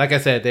 Like I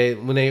said,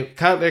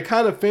 they're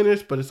kind of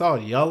finished, but it's all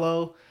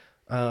yellow,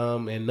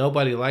 and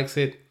nobody likes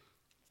it.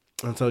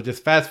 And so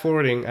just fast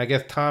forwarding, I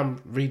guess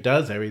Tom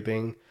redoes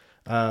everything.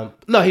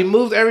 No, he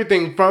moves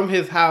everything from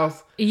his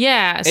house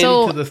yeah."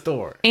 So into the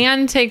store.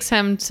 Anne takes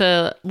him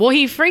to. Well,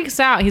 he freaks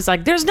out. He's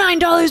like, "There's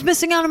 $9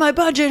 missing out of my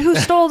budget. Who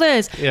stole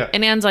this?" Yeah.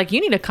 And Anne's like, "You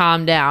need to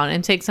calm down,"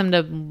 and takes him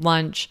to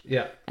lunch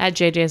Yeah. at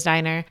JJ's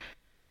diner.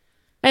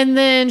 And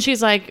then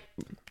she's like,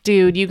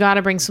 "Dude, you got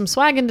to bring some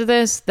swag into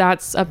this.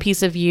 That's a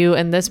piece of you,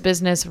 and this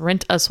business,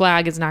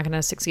 Rent-A-Swag, is not going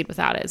to succeed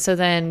without it." So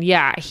then,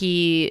 yeah,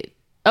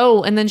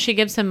 and then she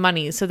gives him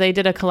money. So they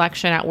did a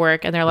collection at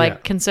work, and they're like, Yeah.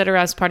 "Consider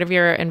us part of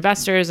your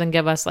investors and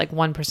give us like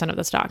 1% of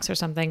the stocks or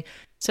something."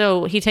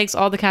 So he takes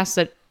all the cash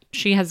that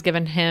she has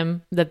given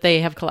him that they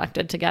have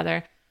collected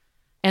together,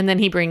 and then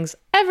he brings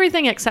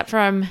everything except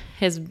for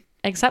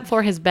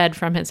his bed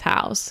from his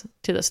house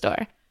to the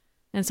store.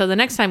 And so the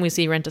next time we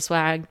see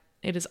Rent-A-Swag,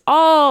 it is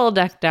all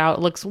decked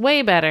out, looks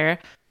way better.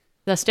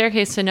 The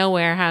staircase to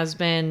nowhere has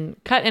been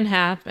cut in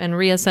half and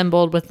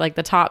reassembled with like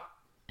the top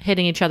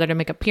hitting each other to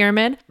make a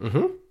pyramid.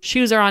 Mm-hmm.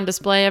 Shoes are on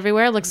display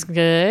everywhere. Looks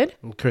good.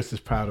 And Chris is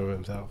proud of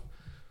himself.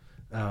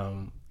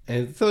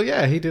 And so,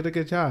 yeah, he did a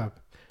good job.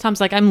 Tom's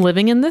like, "I'm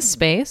living in this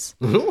space.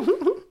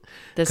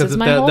 This is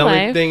my whole the only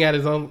life. thing at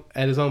his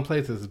own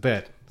place is his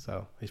bed.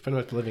 So he's pretty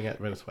much living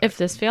at Rent-A-Swag. If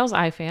this fails,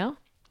 I fail."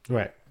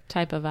 Right.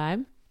 Type of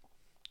vibe.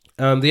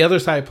 The other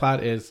side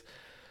plot is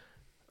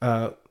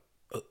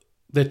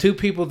the two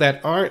people that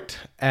aren't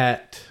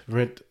at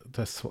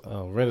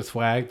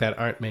Rent-A-Swag that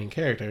aren't main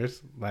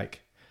characters,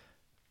 like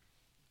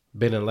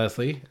Ben and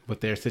Leslie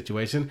with their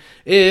situation,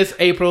 is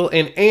April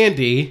and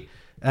Andy.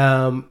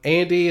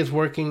 Andy is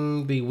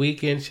working the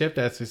weekend shift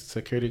as a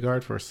security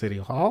guard for City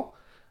Hall,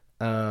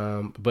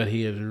 but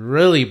he is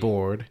really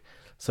bored.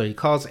 So he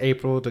calls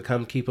April to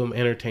come keep him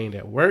entertained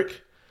at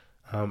work.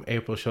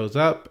 April shows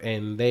up,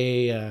 and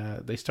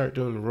they start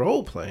doing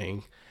role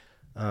playing.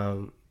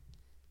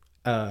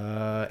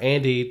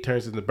 Andy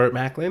turns into Burt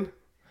Macklin,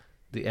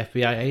 the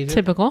FBI agent.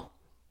 Typical.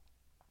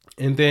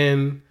 And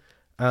then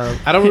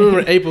I don't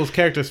remember April's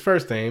character's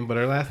first name, but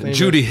her last name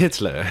Judy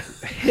Hitler.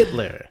 is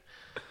Hitler.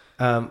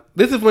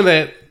 This is when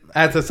they,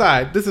 as a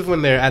side, this is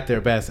when they're at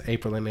their best.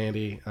 April and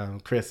Andy,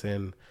 Chris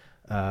and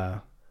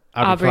Aubrey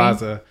Aubrey.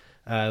 Plaza,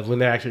 when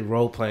they're actually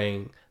role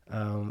playing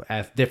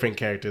as different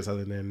characters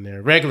other than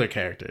their regular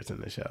characters in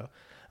the show.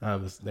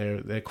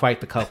 They're quite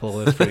the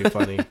couple. It's pretty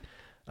funny.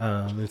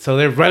 And so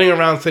they're running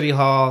around City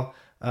Hall.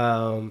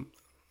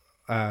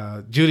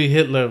 Judy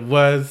Hitler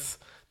was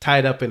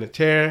tied up in a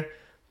chair,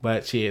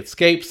 but she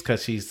escapes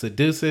because she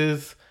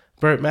seduces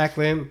Burt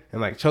Macklin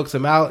and like chokes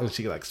him out, and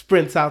she like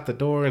sprints out the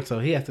door, and so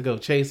he has to go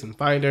chase and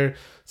find her.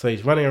 So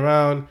he's running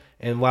around,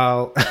 and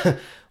while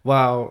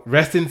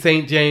Reston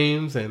St.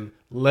 James and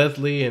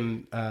Leslie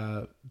and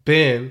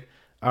Ben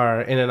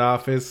are in an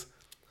office,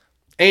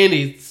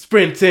 Andy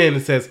sprints in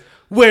and says,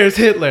 "Where's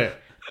Hitler?"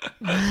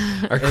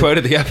 Our quote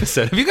of the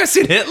episode. Have you guys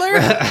seen Hitler?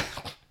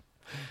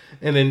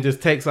 And then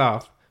just takes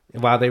off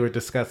while they were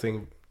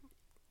discussing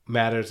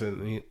matters.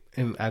 And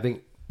I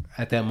think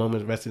at that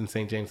moment, Reston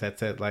St. James had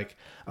said like,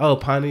 "Oh,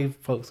 Pawnee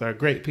folks are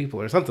great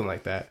people," or something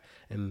like that.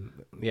 And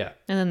yeah.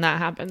 And then that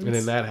happens. And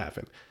then that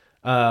happened.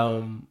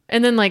 And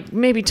then like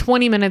maybe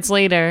 20 minutes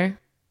later,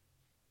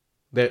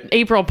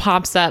 April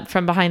pops up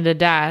from behind a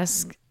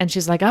desk and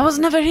she's like, "I was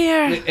never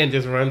here." And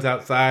just runs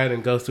outside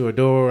and goes through a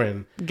door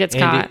and Gets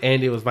caught.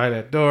 Andy was behind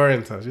that door.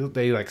 And so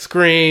they like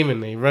scream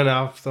and they run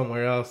off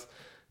somewhere else.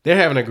 They're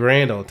having a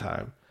grand old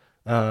time.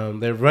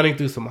 They're running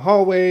through some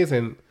hallways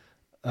and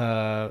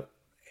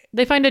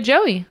They find a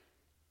Joey.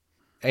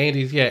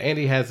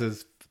 Andy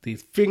has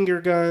these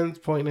finger guns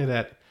pointed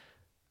at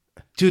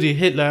Judy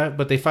Hitler,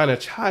 but they find a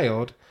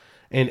child.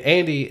 And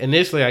Andy,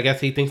 initially, I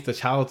guess he thinks the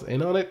child's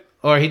in on it.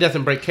 Or he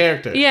doesn't break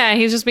character. Yeah,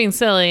 he's just being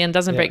silly and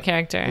doesn't break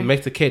character. It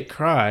makes the kid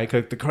cry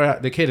because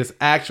the kid is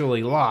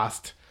actually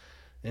lost.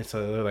 And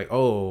so they're like,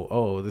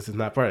 oh, this is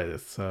not part of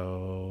this.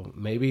 So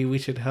maybe we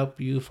should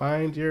help you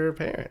find your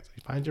parents,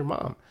 find your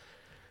mom.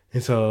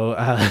 And so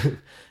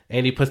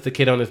Andy puts the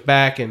kid on his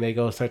back and they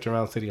go search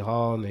around City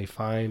Hall and they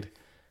find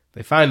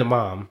the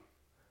mom,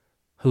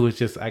 who was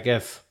just, I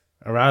guess,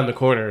 around the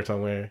corner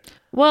somewhere.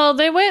 Well,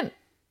 they went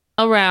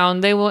around.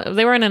 They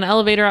were in an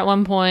elevator at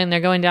one point. They're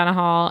going down a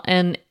hall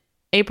and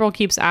April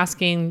keeps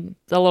asking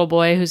the little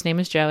boy, whose name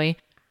is Joey.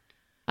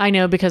 I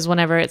know because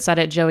whenever it said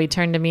it, Joey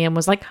turned to me and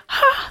was like,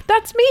 "Ha,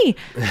 that's me."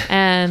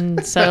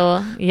 And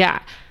so,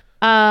 yeah.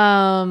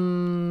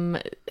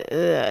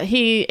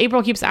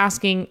 April keeps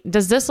asking,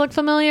 "Does this look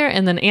familiar?"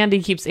 And then Andy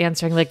keeps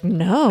answering like,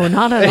 "No,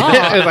 not at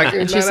all."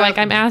 And she's like,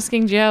 "I'm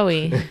asking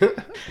Joey."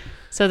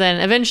 So then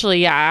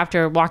eventually,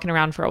 after walking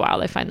around for a while,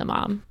 they find the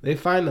mom. They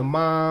find the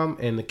mom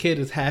and the kid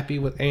is happy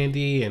with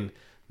Andy and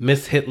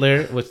Miss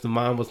Hitler, which the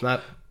mom was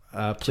not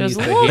She was pleased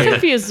a to little hear.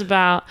 confused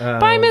about.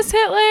 Bye, Miss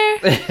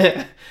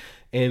Hitler.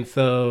 And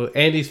so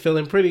Andy's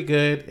feeling pretty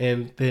good.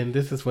 And then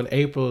this is when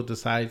April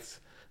decides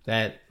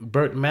that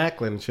Burt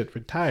Macklin should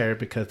retire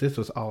because this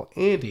was all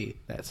Andy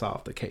that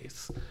solved the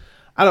case.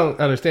 I don't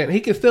understand. He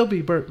can still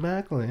be Burt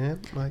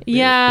Macklin. Like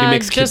Yeah, He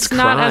makes kids just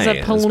not as cry a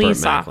as Burt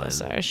police Macklin.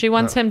 officer. She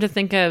wants him to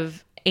think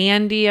of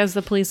Andy as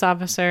the police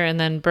officer and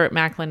then Burt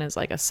Macklin as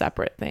like a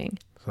separate thing.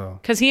 So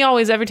Because he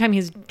always, every time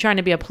he's trying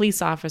to be a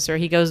police officer,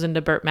 he goes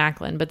into Burt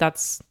Macklin, but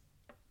that's,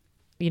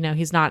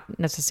 he's not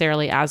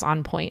necessarily as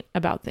on point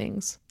about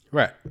things.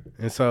 right.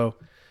 And so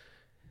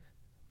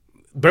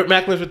Burt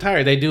Macklin's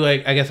retired. They do, I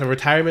guess, a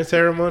retirement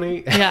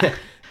ceremony. Yeah.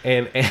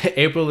 And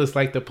April is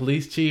like the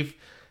police chief.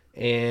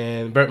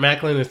 And Burt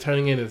Macklin is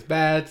turning in his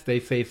badge. They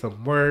say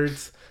some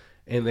words.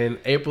 And then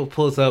April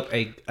pulls up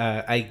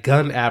a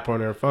gun app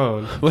on her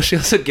phone. Well, she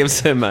also gives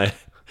him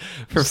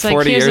for She's like,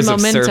 40 "Here's years a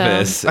of memento."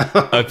 service,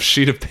 a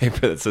sheet of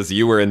paper that says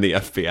you were in the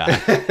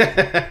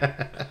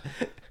FBI.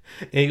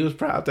 And he was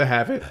proud to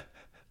have it.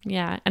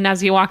 Yeah. And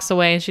as he walks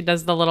away, she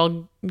does the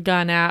little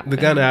gun app. The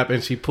gun app,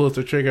 and she pulls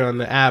the trigger on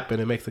the app,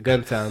 and it makes a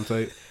gun sound.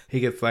 So he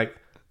gets like,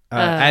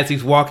 as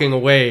he's walking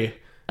away,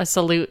 A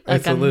salute. a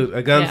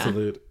gun yeah.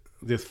 salute,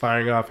 just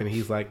firing off, and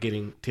he's like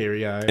getting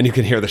teary eyed. And you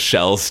can hear the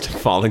shells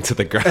falling to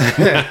the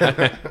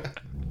ground.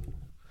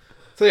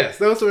 So yes,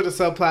 those were the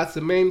subplots.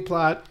 The main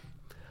plot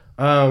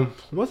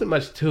wasn't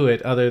much to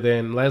it other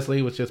than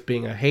Leslie was just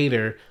being a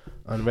hater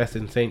on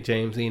Reston St.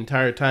 James the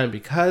entire time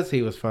because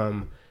he was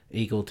from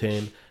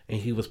Eagleton and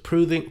he was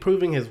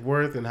proving his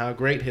worth and how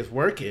great his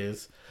work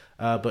is.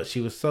 But she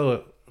was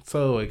so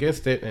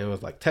against it and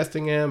was like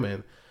testing him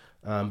and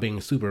being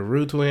super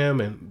rude to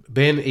him. And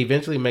Ben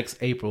eventually makes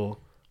Amy.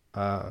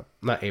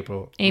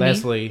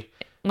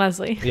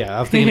 Leslie. Yeah,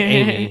 I was thinking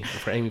Amy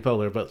for Amy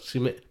Poehler, but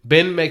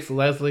Ben makes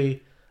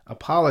Leslie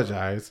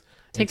apologize.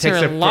 Takes It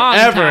her a long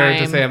time.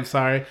 to say I'm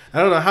sorry.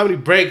 I don't know how many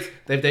breaks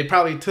they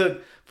probably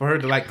took for her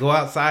to like go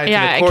outside to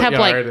Yeah, the it courtyard.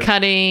 kept like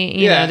cutting,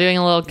 doing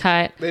a little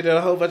cut. They did a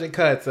whole bunch of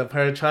cuts of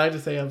her trying to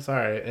say I'm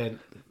sorry, and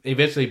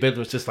eventually Ben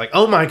was just like,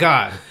 "Oh my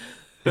god!"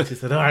 And she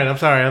said, "All right, I'm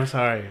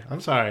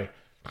sorry."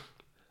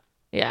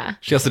 Yeah.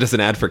 She also does an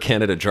ad for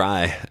Canada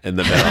Dry in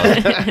the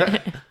middle.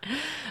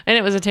 And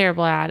it was a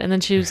terrible ad. And then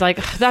she was like,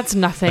 "That's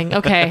nothing.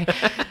 Okay."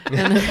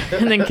 And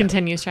then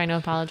continues trying to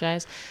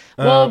apologize.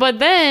 Well,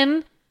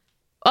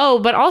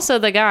 but also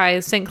the guy,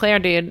 St. Clair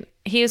dude,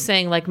 he is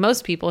saying like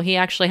most people, he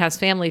actually has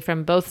family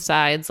from both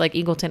sides, like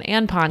Eagleton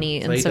and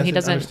Pawnee. And so he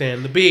doesn't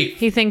understand the beef.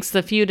 He thinks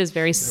the feud is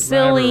very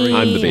silly.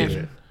 I'm the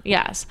beef.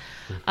 Yes.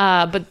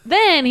 But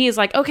then he's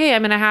like, "Okay,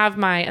 I'm going to have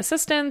my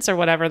assistants or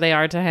whatever they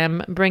are to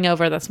him bring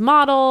over this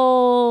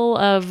model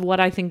of what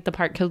I think the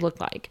park could look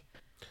like."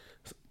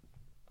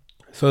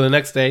 So the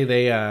next day,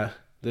 the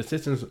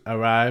assistants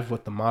arrive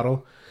with the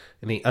model,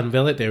 and they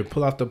unveil it. They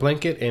pull off the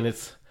blanket, and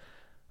it's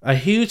a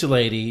huge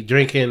lady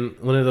drinking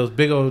one of those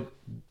big old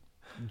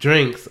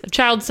drinks.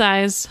 Child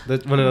size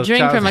One of those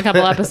drink child- from a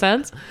couple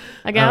episodes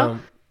ago.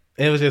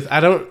 It was just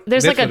There's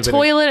this like a would've been-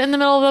 toilet in the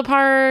middle of the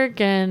park,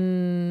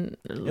 and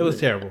It was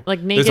terrible. like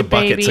There's naked a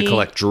bucket baby. to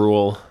collect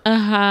drool.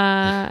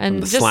 And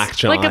the just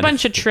slack like a John.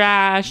 bunch of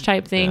trash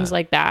type things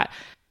like that.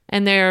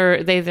 And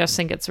they just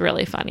think it's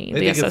really funny. They The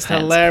think it's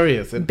assistants.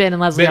 hilarious. Ben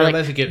and Leslie Ben are and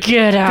like, Leslie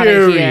get out of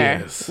here.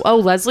 furious. Oh,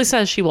 Leslie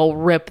says she will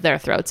rip their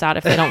throats out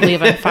if they don't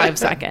leave in 5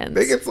 seconds.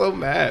 They get so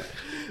mad.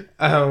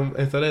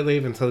 And so they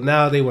leave. And so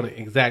now they want to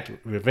exact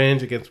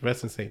revenge against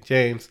Reston St.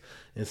 James.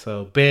 And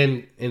so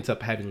Ben ends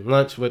up having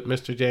lunch with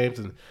Mr. James.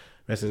 And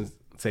Reston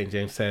St.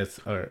 James says,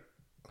 or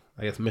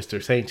I guess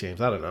Mr. St. James,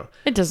 I don't know.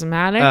 It doesn't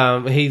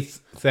matter. He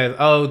says,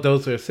 "Oh,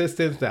 those are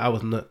assistants that I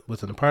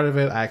wasn't a part of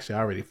it. I actually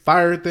already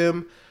fired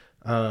them."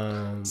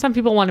 Some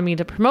people wanted me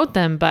to promote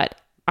them, but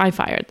I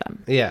fired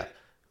them. Yeah,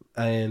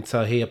 and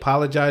so he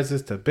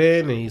apologizes to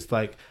Ben, and he's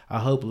like, "I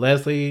hope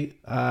Leslie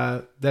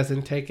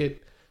doesn't take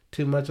it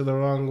too much of the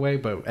wrong way."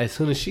 But as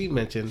soon as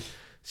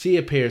she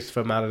appears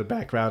from out of the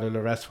background in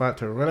the restaurant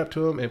to run up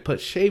to him and put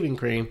shaving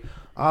cream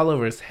all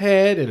over his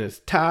head and his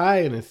tie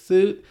and his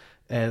suit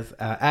as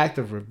an act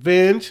of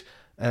revenge.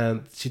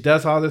 And she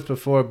does all this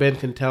before Ben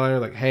can tell her,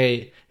 like,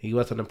 hey, he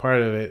wasn't a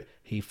part of it.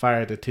 He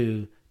fired the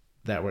two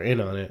that were in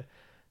on it.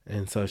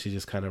 And so she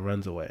just kind of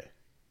runs away.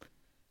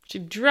 She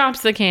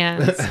drops the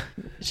cans.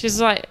 She's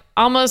like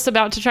almost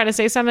about to try to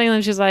say something, and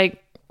then she's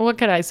like, what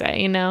could I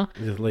say?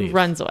 Just leaves.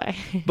 Runs away.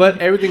 But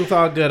everything's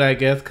all good, I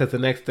guess, because the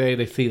next day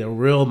they see the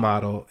real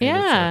model. And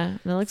Yeah,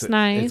 it looks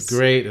nice. It's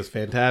great. It's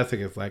fantastic.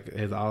 It's like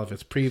all of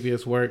his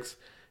previous works.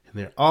 And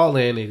they're all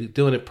in. He's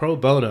doing it pro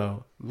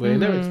bono. They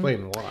never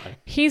explain why.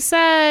 He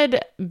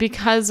said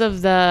because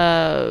of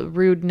the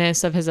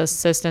rudeness of his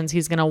assistants,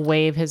 he's going to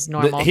waive his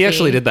normal He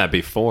actually fee. did that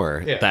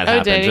before Yeah. that Oh,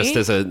 happened, did just he?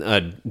 as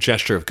a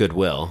gesture of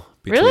goodwill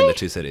between Really? the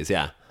two cities.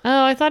 Yeah.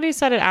 Oh, I thought he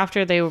said it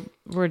after they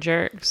were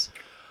jerks.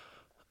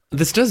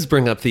 This does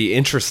bring up the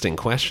interesting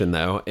question,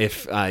 though.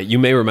 If you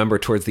may remember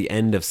towards the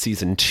end of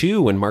season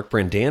 2, when Mark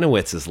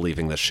Brandanowitz is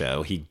leaving the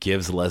show, he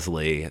gives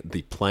Leslie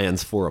the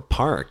plans for a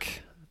park.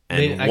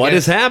 And I what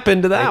guess has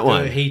happened to that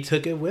one? He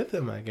took it with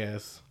him, I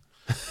guess.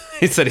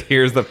 He said,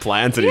 here's the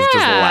plans, and he's just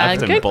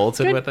left and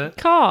bolted good with it.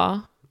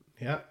 Call.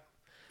 Yeah.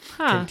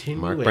 Huh. Mark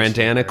Continuation.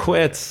 Brandana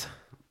quits.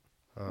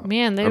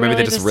 Man, they Or maybe really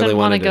they just didn't really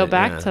want to wanted go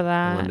back yeah, to they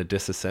that. wanted to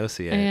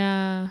disassociate.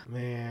 Yeah.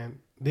 Man.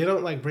 They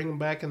don't like bring him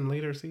back in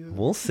later seasons?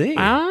 We'll see.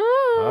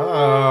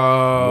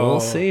 Oh. We'll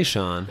see,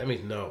 Sean. That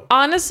means no.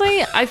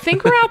 Honestly, I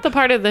think we're at the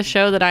part of the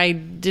show that I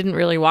didn't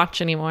really watch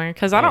anymore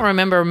because I don't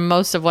remember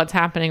most of what's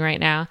happening right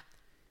now.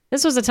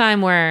 This was a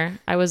time where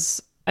I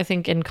was, I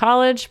think, in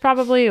college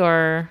probably,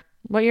 or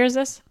what year is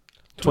this?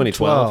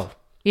 2012.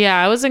 Yeah,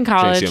 I was in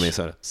college. Drinks yummy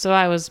soda. So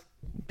I was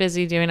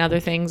busy doing other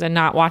things and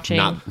not watching.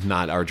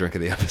 Not our drink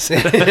of the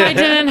episode. I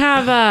didn't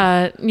have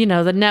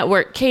the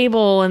network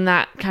cable and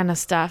that kind of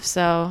stuff.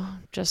 So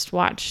just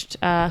watched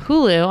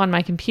Hulu on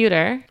my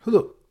computer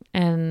Hulu.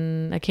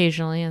 and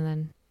occasionally, and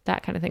then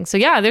that kind of thing. So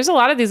yeah, there's a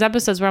lot of these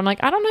episodes where I'm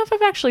like, I don't know if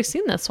I've actually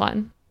seen this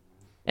one.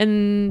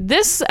 And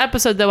this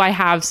episode, though, I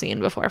have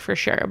seen before for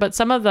sure. But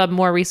some of the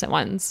more recent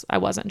ones, I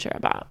wasn't sure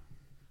about.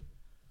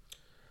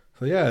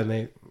 So yeah, and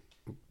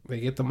they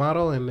get the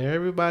model and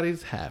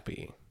everybody's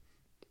happy.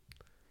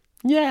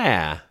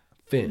 Yeah.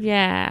 Finn.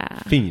 Yeah.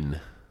 Fiend.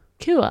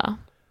 Cool. And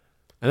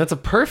that's a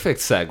perfect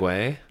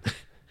segue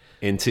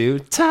into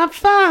top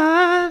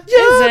 5. Is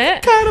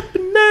it?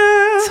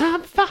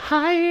 Top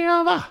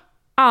 5.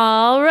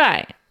 All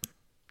right.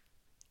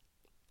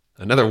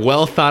 Another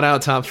well thought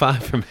out top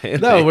 5 from Haley.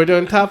 No, we're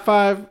doing top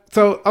 5.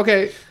 So,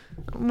 okay,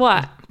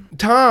 What?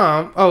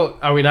 Tom. Oh,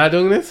 are we not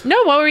doing this?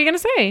 No, what were you going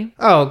to say?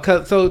 Oh,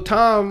 so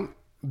Tom,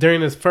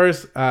 during his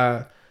first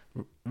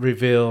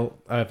reveal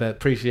of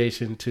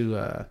appreciation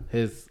to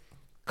his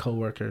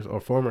coworkers or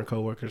former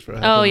coworkers for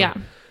helping Oh, him, yeah.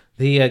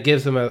 he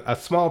gives him a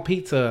small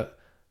pizza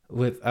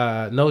with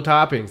no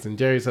toppings, and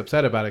Jerry's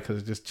upset about it because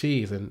it's just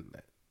cheese and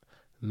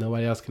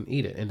nobody else can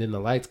eat it. And then the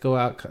lights go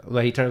out.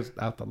 Well, he turns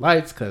out the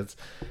lights because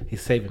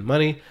he's saving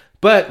money.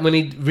 But when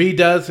he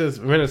redoes his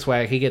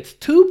Rent-A-Swag, he gets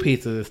 2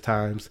 pizzas this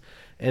time,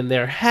 and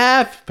they're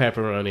half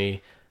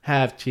pepperoni,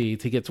 half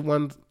cheese. He gets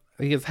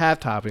half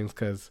toppings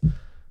because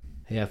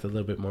he has a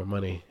little bit more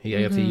money. He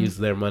has to use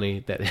their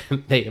money that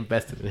they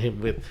invested in him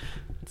with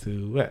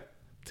to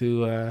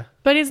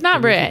But he's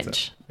not Give me pizza.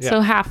 rich. Yeah. So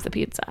half the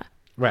pizza.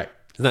 right.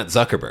 Isn't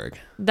that Zuckerberg?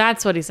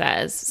 That's what he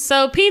says.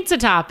 So pizza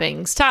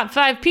toppings. Top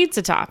 5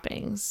 pizza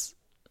toppings.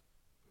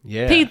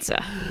 Yeah.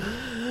 Pizza.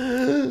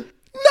 Number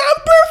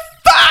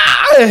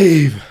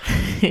 5.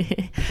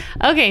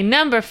 Okay,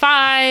 number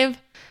 5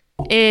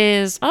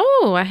 is...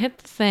 Oh, I hit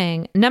the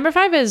thing. Number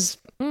 5 is...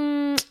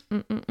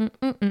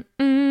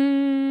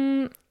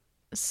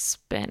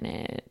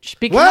 spinach.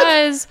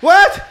 Because...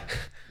 What?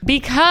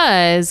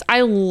 Because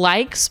I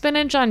like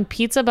spinach on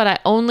pizza, but I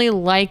only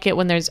like it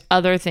when there's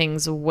other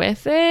things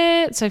with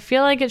it. So I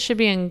feel like it should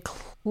be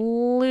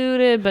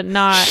included, but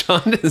not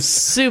Sean is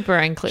super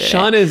included.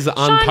 Sean is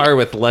on par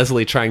with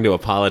Leslie trying to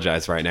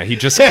apologize right now. He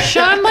just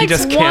Sean he likes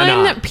just one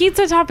cannot.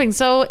 pizza topping,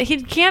 so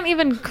he can't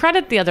even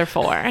credit the other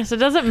 4. So it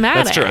doesn't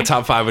matter. That's true. A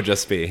top 5 would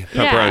just be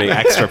pepperoni, Yeah.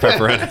 extra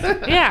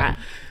pepperoni, Yeah.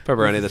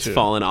 pepperoni that's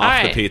fallen off All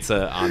the right.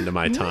 pizza onto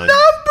my tongue. Number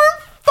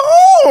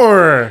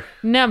 4.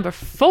 Number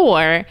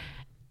 4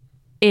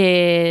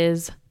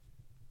 is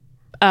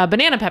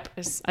banana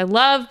peppers. I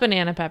love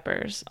banana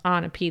peppers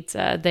on a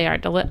pizza. They are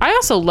delicious. I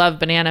also love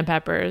banana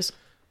peppers.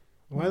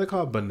 Why are they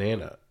called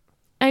banana?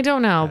 I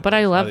don't know, but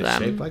I love Are they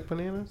them. shaped like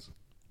bananas?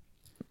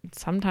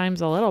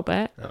 Sometimes a little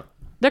bit. Oh.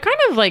 They're kind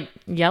of like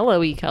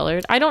yellowy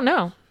colored. I don't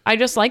know. I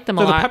just like them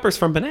a They're the lot. peppers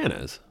from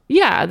bananas.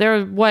 Yeah,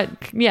 they're what?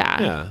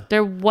 Yeah, Yeah.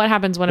 they're what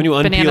happens when, When you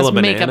unpeel bananas a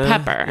banana, make a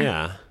pepper.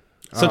 Yeah.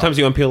 Sometimes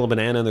you unpeel a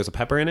banana and there's a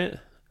pepper in it.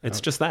 It's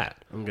just that.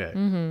 Okay.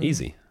 Mm-hmm.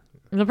 Easy.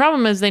 The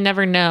problem is they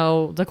never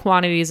know the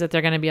quantities that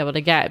they're going to be able to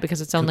get because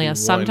it's only a one.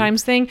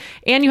 sometimes thing,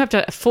 and you have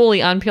to fully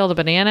unpeel the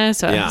banana.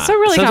 So Yeah. it's a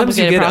really Sometimes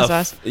complicated you get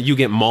process. you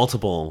get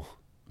multiple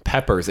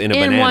peppers in a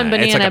In banana. one It's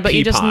banana, like a but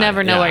you just pea pod.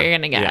 never know Yeah. what you're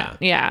going to get. Yeah.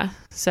 Yeah.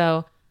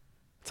 So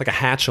It's like a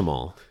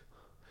Hatchimal.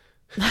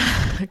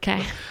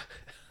 okay,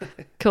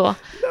 cool.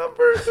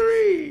 Number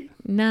 3.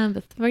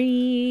 Number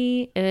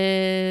 3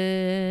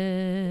 is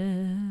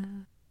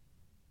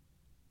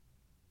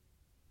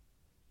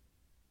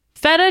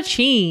feta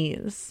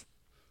cheese.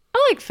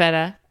 I like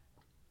feta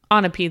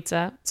on a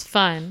pizza. It's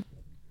fun.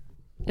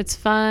 It's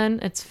fun.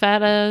 It's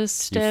feta You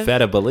stiff.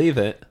 better believe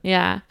it.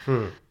 Yeah.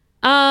 All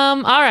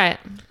right.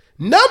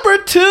 Number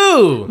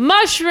 2.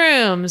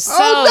 Mushrooms. So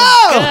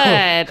Oh, no!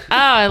 good. Oh,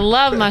 I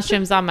love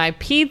mushrooms on my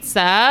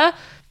pizza.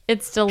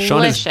 It's delicious.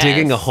 Sean is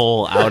digging a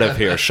hole out of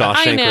here, I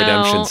Shawshank know,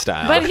 Redemption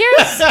style. But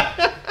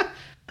here's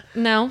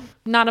no,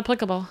 not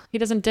applicable. He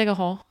doesn't dig a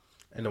hole.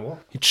 And the wall.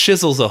 He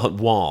chisels a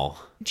wall.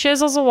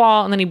 Chisels a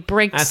wall and then he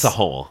breaks That's a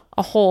hole.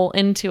 a hole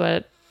into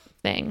a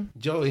thing.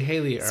 Joey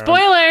Haley are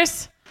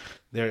Spoilers.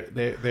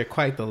 they're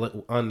quite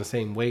on the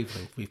same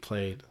wavelength. We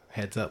played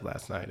Heads Up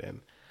last night, and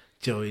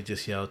Joey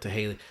just yelled to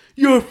Haley,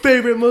 "Your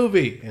favorite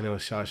movie," and it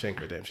was Shawshank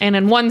Redemption. And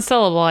in one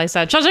syllable, I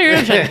said,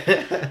 "Shawshank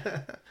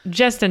Redemption."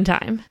 Just in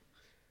time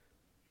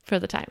for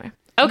the timer.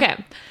 Okay.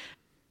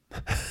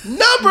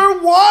 Number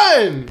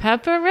 1.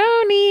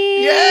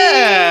 Pepperoni.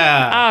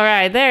 Yeah. All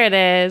right, there it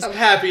is. I'm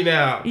happy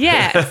now.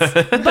 Yes.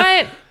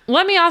 But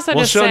let me also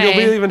Well, just Sean, say,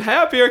 you'll be even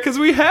happier because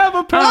we have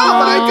a pepperoni.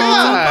 Oh my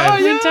God.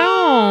 we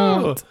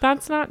don't.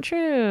 That's not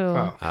true.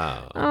 Oh.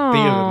 Oh.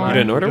 Theater of the mind. You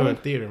didn't order We're one?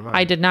 doing theater of the mind.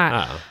 I did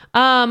not.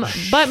 Oh.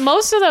 But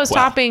most of those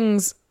Wow.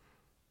 toppings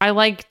I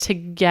like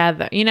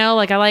together. You know,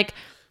 like I like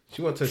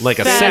She wants to Like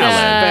a feta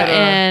salad.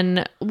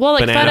 and well,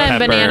 like Banana feta and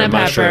pepper, banana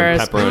mushroom,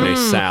 peppers. pepperoni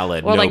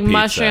salad, Or no like pizza.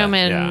 mushroom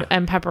Yeah.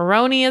 and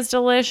pepperoni is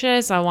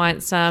delicious. I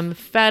want some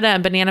feta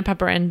and banana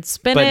pepper and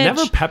spinach. But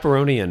never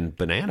pepperoni and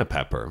banana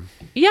pepper.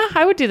 Yeah,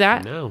 I would do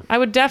that. No. I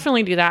would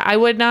definitely do that. I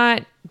would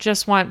not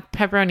just want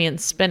pepperoni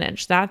and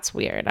spinach. That's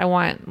weird. I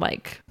want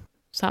like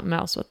something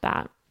else with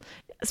that.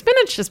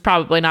 Spinach is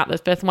probably not the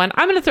 5th one.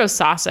 I'm going to throw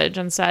sausage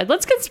inside.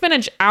 Let's get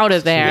spinach out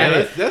of there.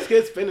 Yeah, let's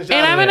get spinach out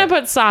and of I'm going to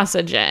there. put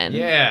sausage in.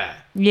 Yeah.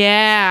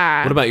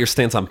 Yeah. What about your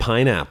stance on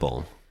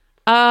pineapple?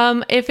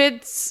 If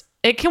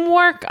it can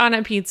work on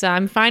a pizza.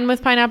 I'm fine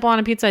with pineapple on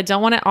a pizza. I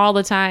don't want it all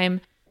the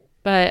time,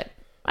 but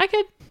I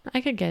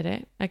could get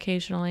it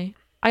occasionally.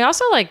 I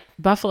also like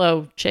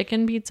buffalo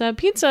chicken pizza.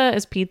 Pizza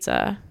is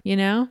pizza, you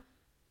know?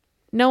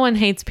 No one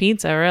hates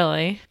pizza,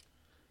 really.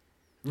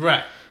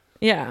 Right.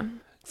 Yeah.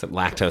 Except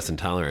lactose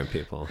intolerant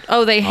people.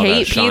 Oh, they Although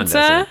hate Sean pizza?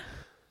 doesn't.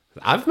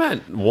 I've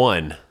met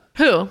one.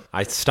 Who?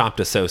 I stopped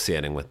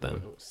associating with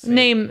them.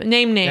 Name And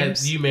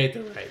names. you made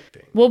the right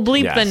thing. We'll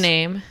bleep Yes. the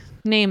name.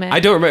 Name it. I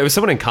don't remember. It was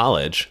someone in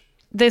college.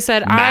 They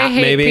said, I Matt,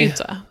 hate maybe?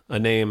 pizza. A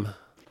name.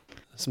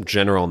 Some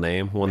general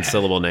name. One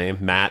syllable name.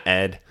 Matt,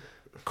 Ed,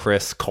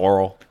 Chris,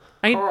 Coral.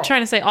 Are you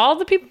trying to say all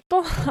the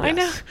people I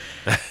know?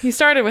 You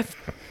started with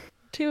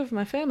 2 of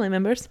my family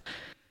members.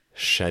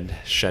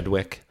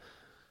 Shedwick.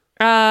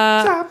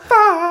 Top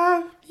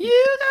 5.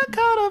 You got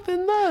caught up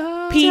in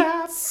the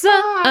Pizza.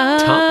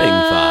 topping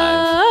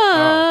 5.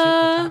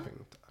 Oh,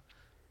 topping.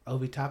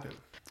 Obi topping.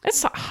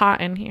 It's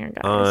hot in here,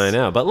 guys. I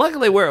know, but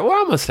luckily we're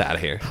almost out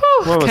of here.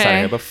 We're almost out okay. of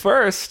here. But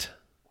first,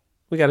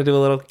 we got to do a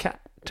little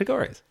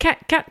categories.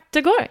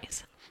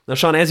 Categories. Now,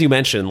 Sean, as you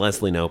mentioned,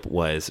 Leslie Knope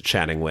was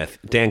chatting with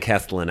Dan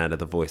Castellaneta,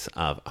 the voice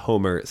of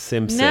Homer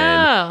Simpson,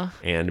 No.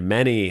 and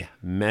many,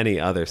 many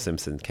other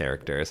Simpson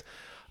characters.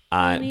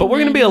 But we're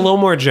going to be a little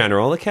more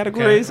general. The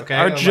categories are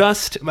I'm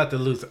just about to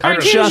lose it.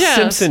 Cartoon just shows.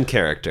 Simpson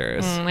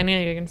characters. I knew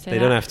you were going to say They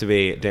that. don't have to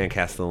be Dan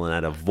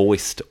Castellaneta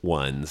voiced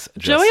ones.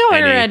 just Joey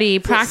any already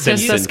practiced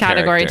Simpson this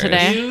category characters.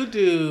 today. You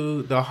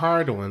do the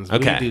hard ones.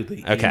 Okay. We do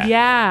the Okay.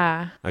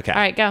 Yeah. Okay. All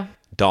right, go.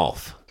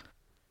 Dolph.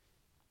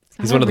 It's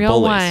He's not one of a the real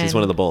bullies. one. He's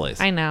one of the bullies.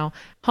 I know.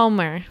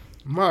 Homer,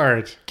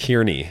 Marge,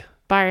 Kearney,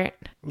 Bart,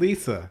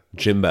 Lisa,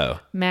 Jimbo,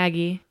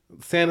 Maggie.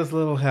 Santa's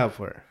little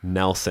helper.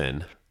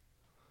 Nelson.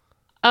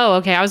 Oh,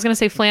 okay. I was going to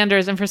say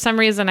Flanders, and for some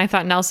reason I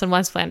thought Nelson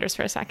was Flanders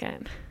for a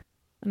second.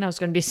 And I was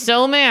going to be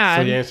so So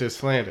mad. the answer is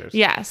Flanders.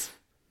 Yes.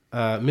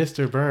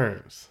 Mr.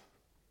 Burns.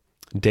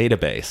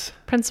 Database.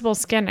 Principal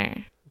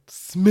Skinner.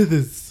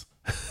 Smithers.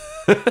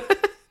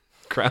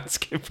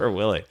 Groundskeeper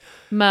Willie.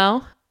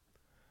 Mo.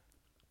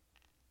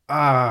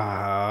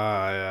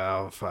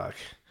 Oh, fuck.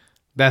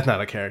 That's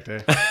not a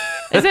character.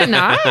 Is it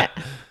not?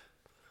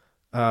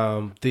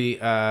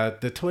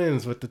 The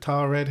twins with the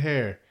tall red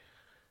hair.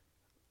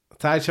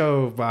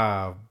 Sideshow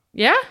Bob.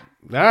 Yeah.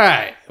 All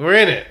right, we're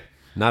in it.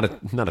 Not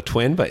a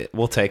twin, but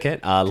we'll take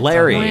it.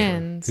 Larry,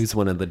 Twins. who's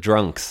one of the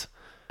drunks.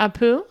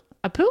 Apu?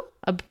 Apu?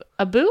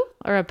 Abu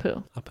or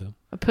Apu? Apu.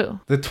 Apu.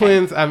 The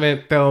twins, I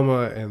meant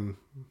Thelma and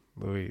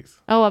Louise.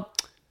 Oh,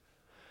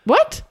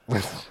 what?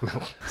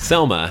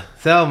 Selma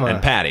Selma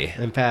and Patty.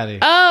 and Patty.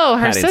 Oh,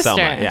 her Patty and sister.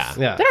 Selma, yeah.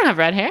 Yeah. They don't have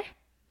red hair.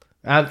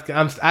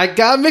 I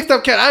got mixed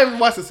up. I haven't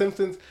watched The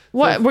Simpsons.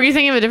 What? Were you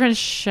thinking of a different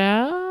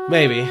show?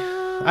 Maybe.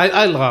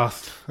 I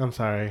lost. I'm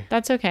sorry.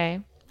 That's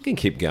okay. You can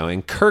keep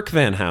going. Kirk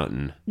Van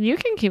Houten. You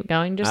can keep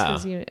going just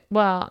because Oh. you.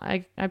 Well,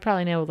 I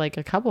probably know like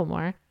a couple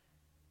more.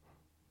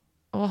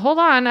 Well, hold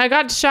on. I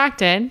got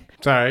distracted.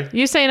 Sorry.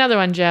 You say another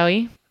one,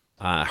 Joey.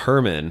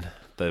 Herman,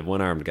 the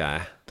one-armed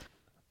guy.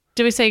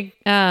 Did we say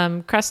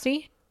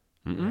Krusty?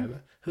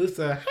 Who's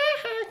the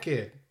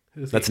kid?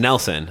 Who's That's he?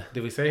 Nelson.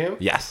 Did we say him?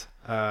 Yes.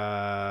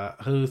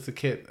 Who's the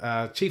kid?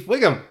 Chief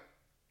Wiggum.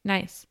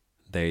 Nice.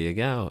 There you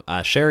go.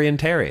 Sherry and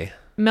Terry.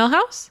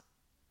 Millhouse?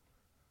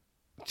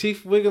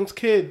 Chief Wiggum's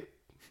kid.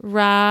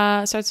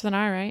 Starts with an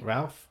R, right?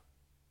 Ralph.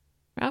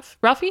 Ralph?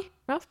 Ralphie?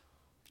 Ralph?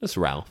 That's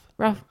Ralph.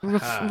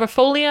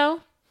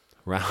 Raffolio?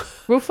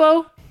 Ralph.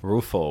 Rufo?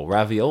 Rufo.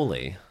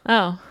 Ravioli.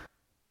 Oh.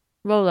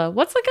 Rolo.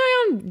 What's the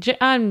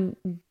guy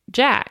on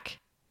Jack?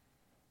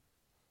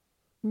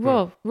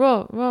 Ro.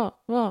 No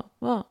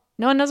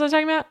one knows what I'm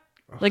talking about?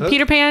 Like Hook?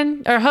 Peter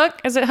Pan or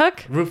Hook? Is it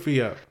Hook?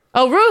 Rufio.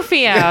 Oh,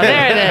 Rufio.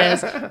 There it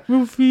is.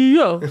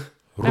 Rufio.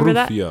 Remember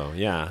that? Rufio.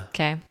 Yeah.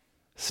 Okay.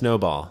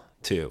 Snowball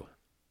 2.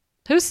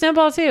 Who's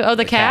Snowball too? Oh,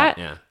 the cat?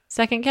 Yeah.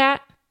 Second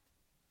cat?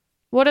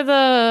 What are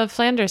the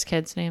Flanders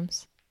kids'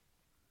 names?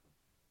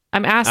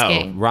 I'm Oh,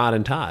 asking. Rod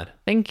and Todd.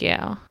 Thank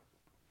you.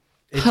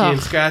 Itchy and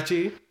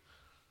Scratchy.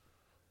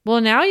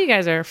 Well, now you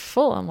guys are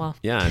full of, well,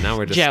 Yeah. Now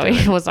we're just Joey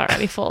doing- was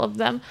already full of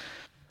them.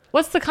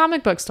 What's the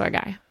comic book store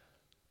guy?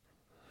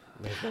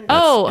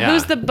 Oh, yeah,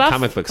 who's the buff?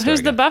 comic book store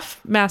Who's the guy. buff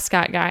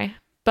mascot guy?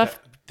 Duff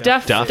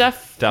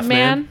Duff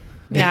man.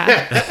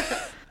 Yeah.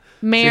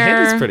 Mayor.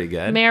 his is pretty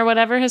good. Mayor,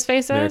 whatever his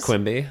face Mayor is.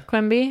 Quimby.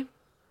 Quimby.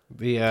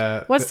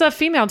 What's the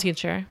female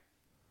teacher?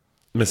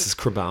 Mrs.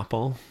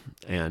 Krabappel.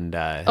 And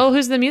Oh,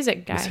 who's the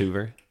music guy? Miss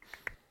Hoover.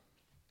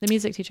 The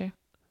music teacher.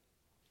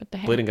 With the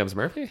hair. Bleeding Gums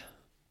Murphy.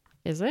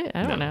 Is it?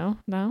 I don't No. know.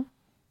 No.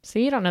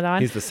 See, you don't know that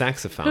one. He's the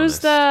saxophonist. Who's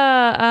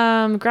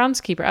the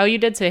groundskeeper? Oh, you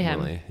did say him.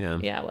 Willie, yeah.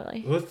 Yeah,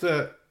 Willie. What's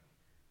the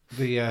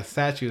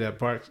statue that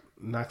Bart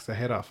knocks the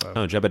head off of?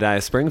 Oh,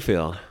 Jebediah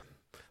Springfield.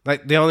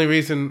 Like the only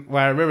reason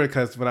why I remember it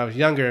because when I was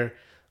younger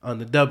on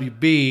the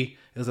WB,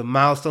 it was a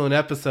milestone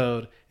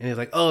episode, and it's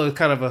like, oh, it's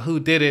kind of a who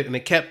did it, and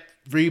it kept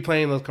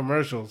replaying those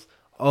commercials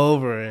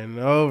over and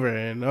over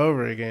and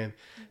over again.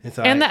 And,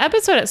 so And the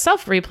episode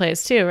itself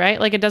replays too, right?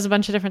 Like it does a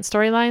bunch of different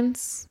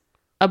storylines,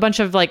 a bunch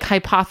of like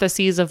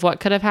hypotheses of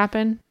what could have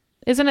happened.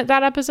 Isn't it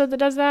that episode that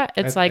does that?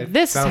 It's like, it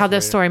this is sounds how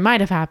this familiar. story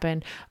might have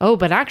happened. Oh,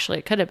 but actually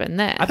it could have been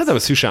this. I thought that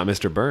was Who Shot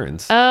Mr.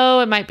 Burns.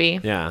 Oh, it might be.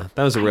 Yeah,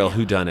 that was a real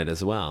whodunit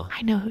as well.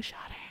 I know who shot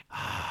her.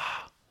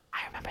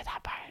 I remember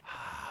that part.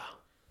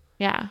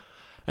 Yeah.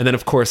 And then,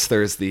 of course,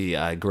 there's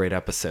the great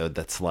episode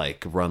that's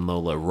like Run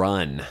Lola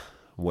Run,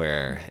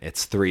 where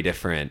it's 3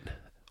 different,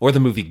 or the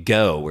movie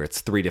Go, where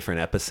it's 3 different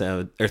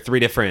episodes, or 3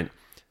 different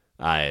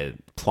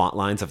plot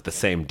lines of the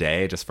same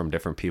day, just from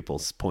different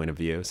people's point of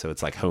view. So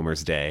it's like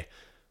Homer's day,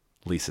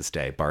 Lisa's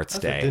day, Bart's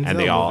That's a day, and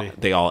Denzel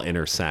they all movie.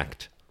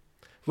 intersect.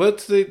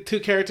 What's the 2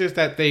 characters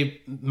that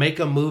they make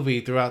a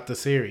movie throughout the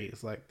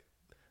series? Like,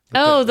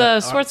 Oh, the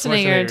that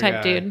Schwarzenegger type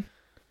guy. dude.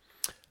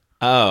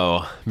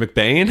 Oh,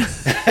 McBain?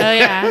 Oh,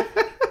 yeah.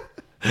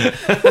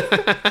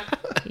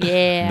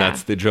 Yeah.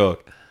 That's the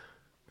joke.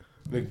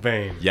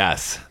 McBain.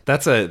 Yes,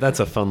 that's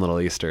a fun little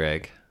Easter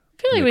egg.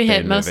 I feel like we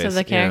hit McBain most of movies,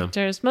 the yeah.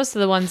 characters. Most of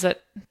the ones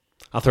that.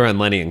 I'll throw in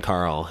Lenny and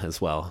Carl as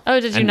well. Oh,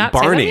 did you and not say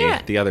them Barney,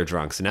 yet? the other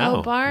drunks. No, Oh,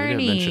 we Barney.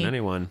 didn't mention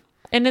anyone.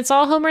 And it's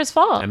all Homer's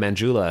fault. And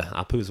Manjula,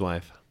 Apu's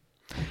wife,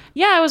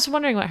 Yeah, I was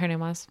wondering what her name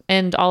was.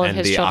 And all of and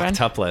his the children.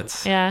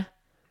 octuplets. Yeah.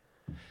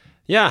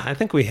 Yeah, I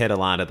think we hit a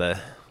lot of the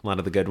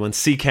good ones.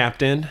 Sea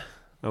Captain,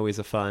 always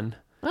a fun.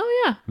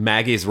 Oh, yeah.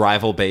 Maggie's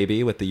rival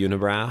baby with the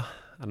unibrow.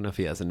 I don't know if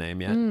he has a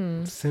name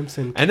yet.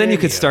 Simpson. And then you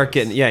could start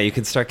cameos. getting you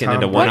could start getting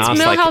Tom into Brady. one-offs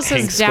like What's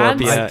Hank Millhouse's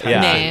dad's Scorpia,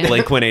 yeah, name?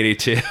 Blink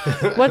 182.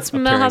 What's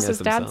appearing Millhouse's as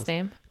dad's themselves.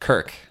 name?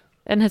 Kirk.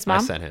 And his I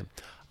mom? said him.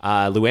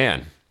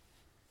 Luann.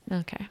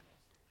 Okay.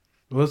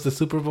 What's the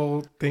Super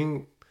Bowl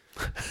thing?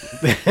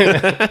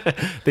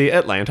 The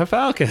Atlanta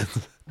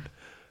Falcons.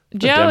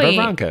 Denver Joey,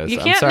 Broncos. you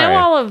I'm can't sorry. know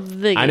all of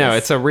these. I know,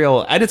 it's a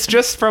real, and it's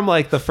just from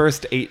like the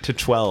first 8 to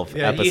 12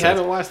 Yeah, episodes. you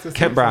haven't watched the Kent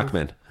Simpsons.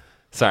 Brockman.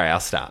 Sorry, I'll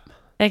stop.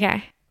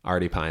 Okay.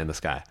 Artie Pie in the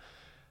Sky.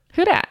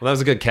 Who dat? Well, that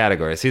was a good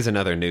category. He's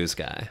another news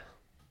guy.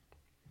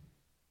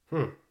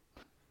 Cool.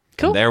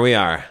 And there we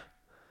are.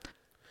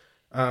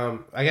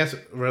 I guess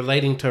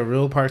relating to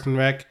real Parks and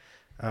Rec,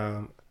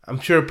 I'm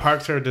sure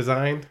parks are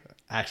designed.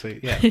 Actually,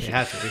 yeah, they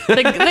have to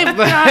be. They've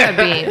gotta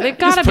be. They've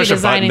gotta be Push a button,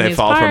 designing they these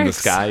fall parks. from the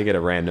sky. You get a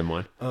random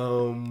one.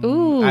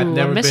 Ooh, I've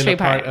never a been mystery a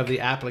part park. of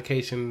the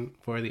application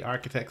for the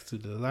architects to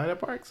design a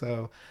park,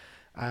 so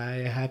I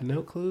have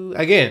no clue.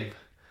 Again,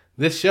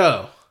 this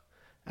show,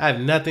 I have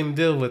nothing to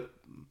do with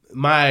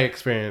my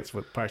experience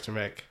with Parks and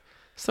Rec.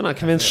 Still not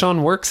convinced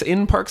Sean works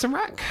in Parks and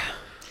Rec.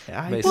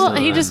 I Well,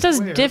 he I just does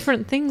swear.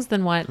 different things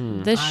than what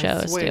this I show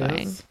is swear.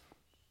 doing.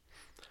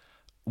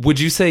 Would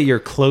you say you're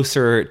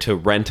closer to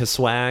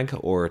Rent-A-Swag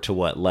or to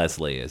what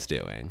Leslie is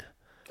doing?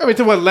 I mean,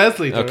 to what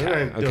Leslie doing. Okay,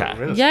 I ain't doing okay.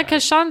 Renaissance. Yeah,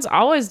 because Sean's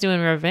always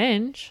doing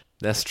revenge.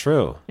 That's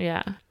true.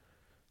 Yeah.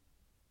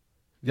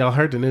 Y'all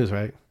heard the news,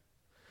 right?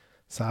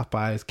 South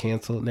by is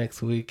canceled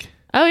next week.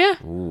 Oh yeah.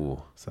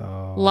 Ooh. So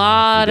A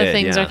lot You of did,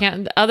 things yeah. are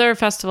canceled. Other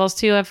festivals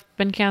too have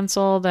been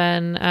canceled,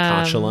 and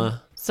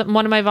Coachella?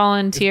 one of my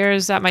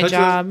volunteers at my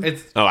job,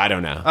 It's Oh, I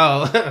don't know.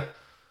 oh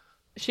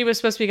she was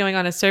supposed to be going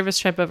on a service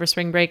trip over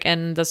spring break,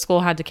 and the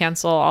school had to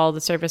cancel all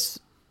the service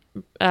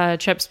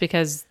trips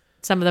because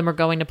some of them are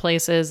going to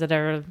places that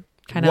are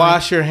kind of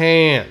wash your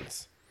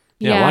hands.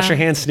 Yeah, wash your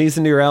hands, sneeze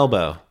into your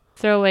elbow.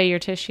 Throw away your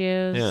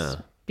tissues. Yeah.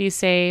 Be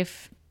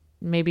safe.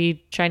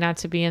 Maybe try not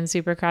to be in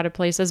super crowded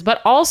places,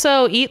 but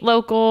also eat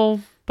local.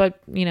 But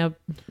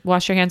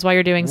wash your hands while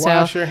you're doing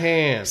Wash so. your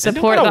hands.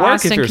 Support Don't the gotta work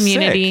if Austin you're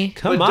community. sick.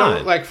 Come But on.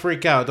 don't like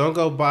freak out. Don't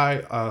go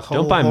buy a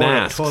whole buy horn of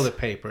masks. toilet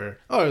paper.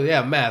 Oh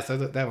yeah, masks.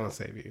 That won't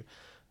save you.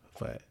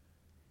 But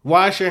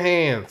wash your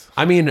hands.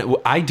 I mean,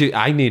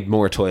 I need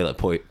more toilet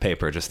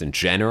paper just in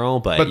general,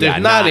 but But yeah,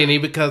 there's not any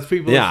because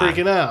people are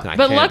freaking out. I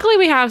But can't. luckily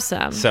we have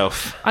some. So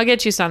I'll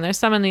get you some. There's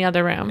some in the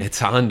other room.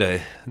 it's on to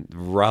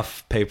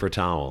rough paper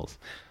towels.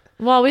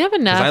 Well, we have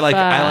enough. 'Cause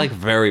I like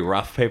very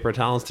rough paper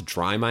towels to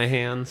dry my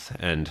hands,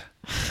 and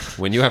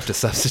when you have to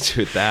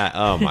substitute that,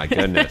 oh my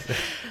goodness.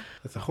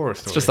 It's a horror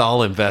story. Just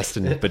all invest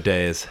in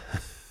bidets.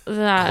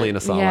 that. clean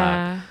us all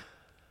out.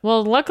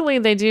 Well, luckily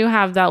they do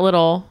have that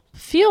little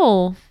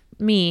fuel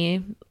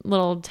me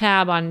little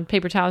tab on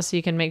paper towels so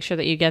you can make sure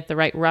that you get the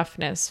right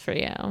roughness for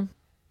you.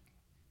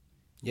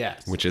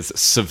 yes. Which is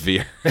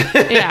severe.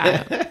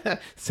 Yeah.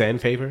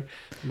 Sandpaper?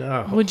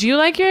 No. Would you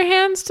like your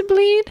hands to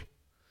bleed?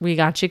 We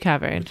got you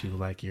covered. Would you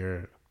like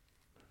your?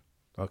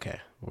 Okay,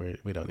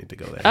 we don't need to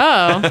go there.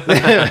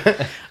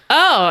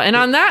 Oh, and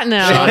on that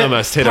note, Sean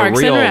almost hit a Parks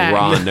and real Rec.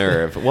 raw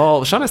nerve.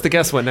 Well, Sean has to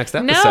guess what next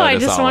episode No, I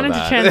is just all wanted to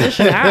about.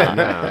 transition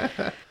out.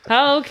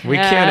 Okay. We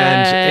can't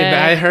end And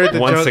I heard the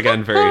once joke.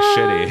 again very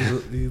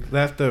shitty. You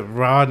left the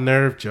raw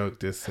nerve joke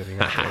just sitting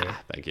out there.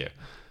 Thank you.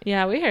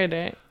 Yeah, we heard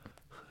it.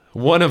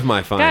 One of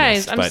my Guys,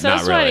 finest, I'm but so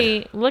not sweaty.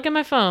 really. Look at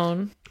my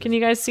phone. Can you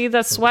guys see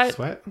the sweat,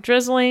 Sweat?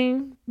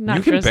 drizzling? Not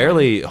You can drizzling.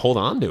 barely hold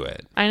on to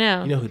it. I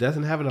know. You know who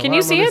doesn't have an Can alarm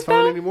you see on his it,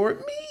 phone though? anymore?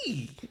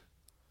 Me.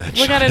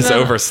 Look at it. It's in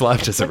the-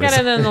 overslept as a Look at it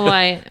result. in the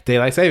light.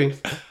 Daylight savings.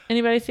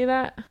 Anybody see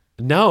that?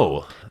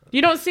 No.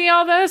 You don't see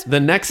all this? The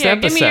next Here,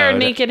 episode, give me your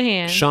naked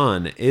hand.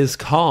 Sean, is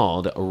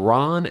called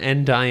Ron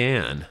and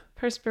Diane.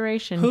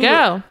 Perspiration. Who-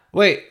 Go.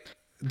 Wait,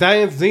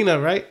 Diane's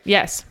Xena, right?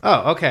 Yes.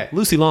 Oh, okay.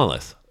 Lucy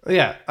Lawless.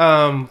 Yeah.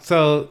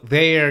 So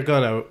they are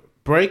gonna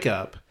break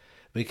up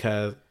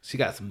because she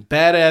got some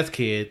badass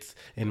kids,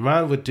 and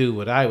Ron would do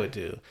what I would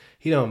do.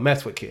 He don't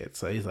mess with kids,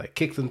 so he's like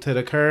kicks them to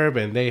the curb,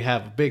 and they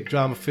have a big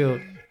drama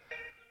filled.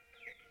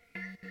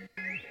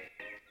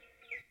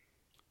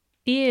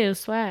 Ew,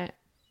 sweat.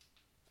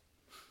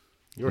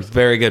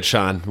 Very good,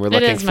 Sean. We're It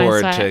looking is my forward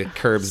sweat. to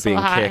curbs So being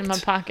hot kicked in my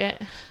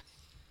pocket.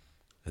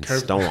 and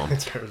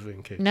stomped. Curbs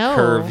being kicked. No.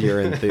 Curve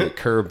your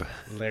curb.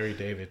 Larry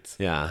David's.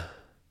 Yeah.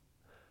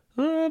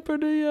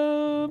 Pretty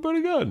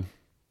good.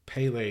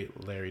 Pele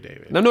Larry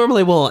David. Now,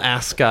 normally we'll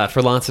ask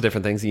for lots of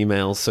different things,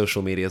 emails,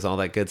 social medias, all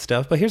that good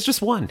stuff. But here's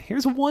just one.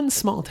 Here's one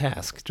small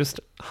task. Just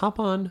hop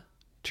on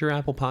to your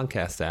Apple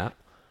Podcast app.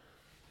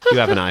 If you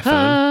have an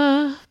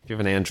iPhone, if you have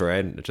an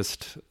Android,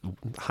 just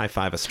high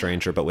five a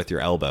stranger, but with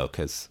your elbow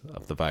because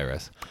of the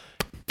virus.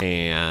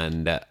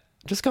 And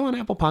just go on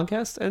Apple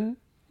Podcasts and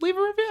leave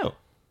a review.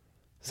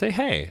 Say,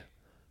 hey,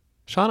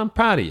 Sean, I'm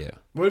proud of you.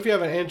 What if you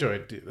have an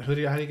Android? How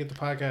do you get the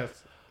podcast?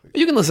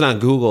 You can listen on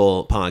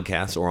Google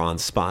Podcasts or on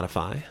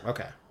Spotify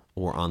Okay.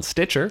 or on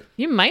Stitcher.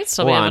 You might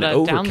still Or be able on to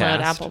Overcast.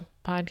 download Apple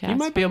Podcasts. You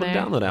might be from able to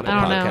there. download Apple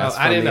I don't know. Podcasts.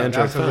 I didn't from the know. Android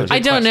That was a phone. legit I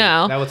don't question.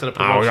 know. That wasn't a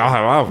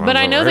promotion. But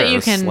I know that you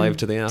can slave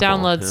to the Apple.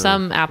 download Yeah.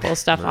 some Apple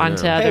stuff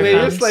onto Hey, other man, you're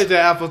a phones. slave to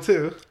Apple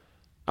too.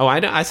 Oh,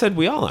 I said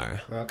we all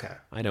are. Okay.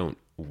 I don't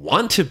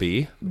want to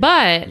be,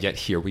 But yet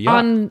here we are.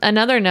 on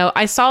another note,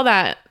 I saw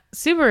that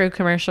Subaru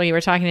commercial you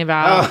were talking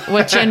about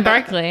with Jen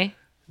Barkley.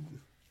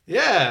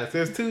 Yeah,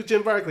 there's two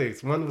Jim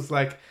Barclays. One was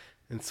like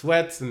in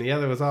sweats, and the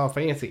other was all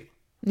fancy.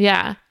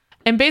 Yeah.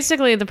 And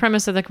basically the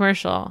premise of the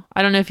commercial,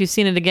 I don't know if you've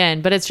seen it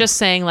again, but it's just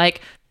saying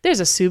like, there's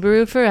a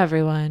Subaru for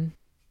everyone.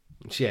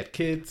 She had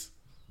kids.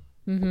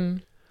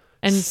 And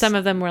some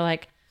of them were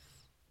like,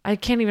 I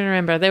can't even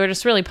remember. They were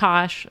just really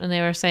posh and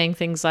they were saying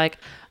things like,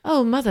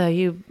 oh, mother,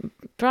 you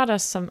brought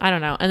us some, I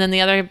don't know. And then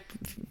the other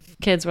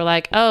kids were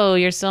like, "Oh,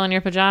 you're still in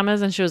your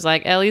pajamas," and she was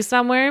like, "At least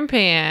I'm wearing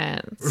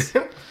pants."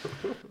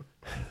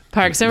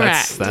 Parks and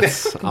Rec.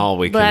 That's all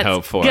we can Let's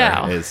hope for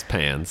go. is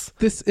pans.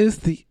 This is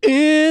the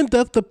end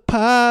of the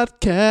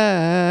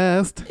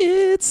podcast.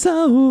 It's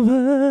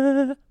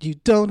over. You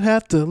don't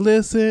have to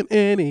listen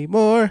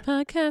anymore.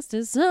 Podcast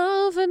is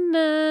over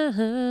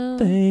now.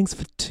 Thanks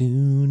for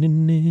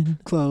tuning in.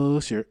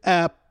 Close your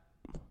app.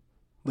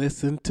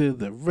 Listen to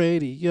the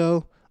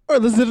radio. Or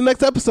listen to the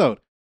next episode.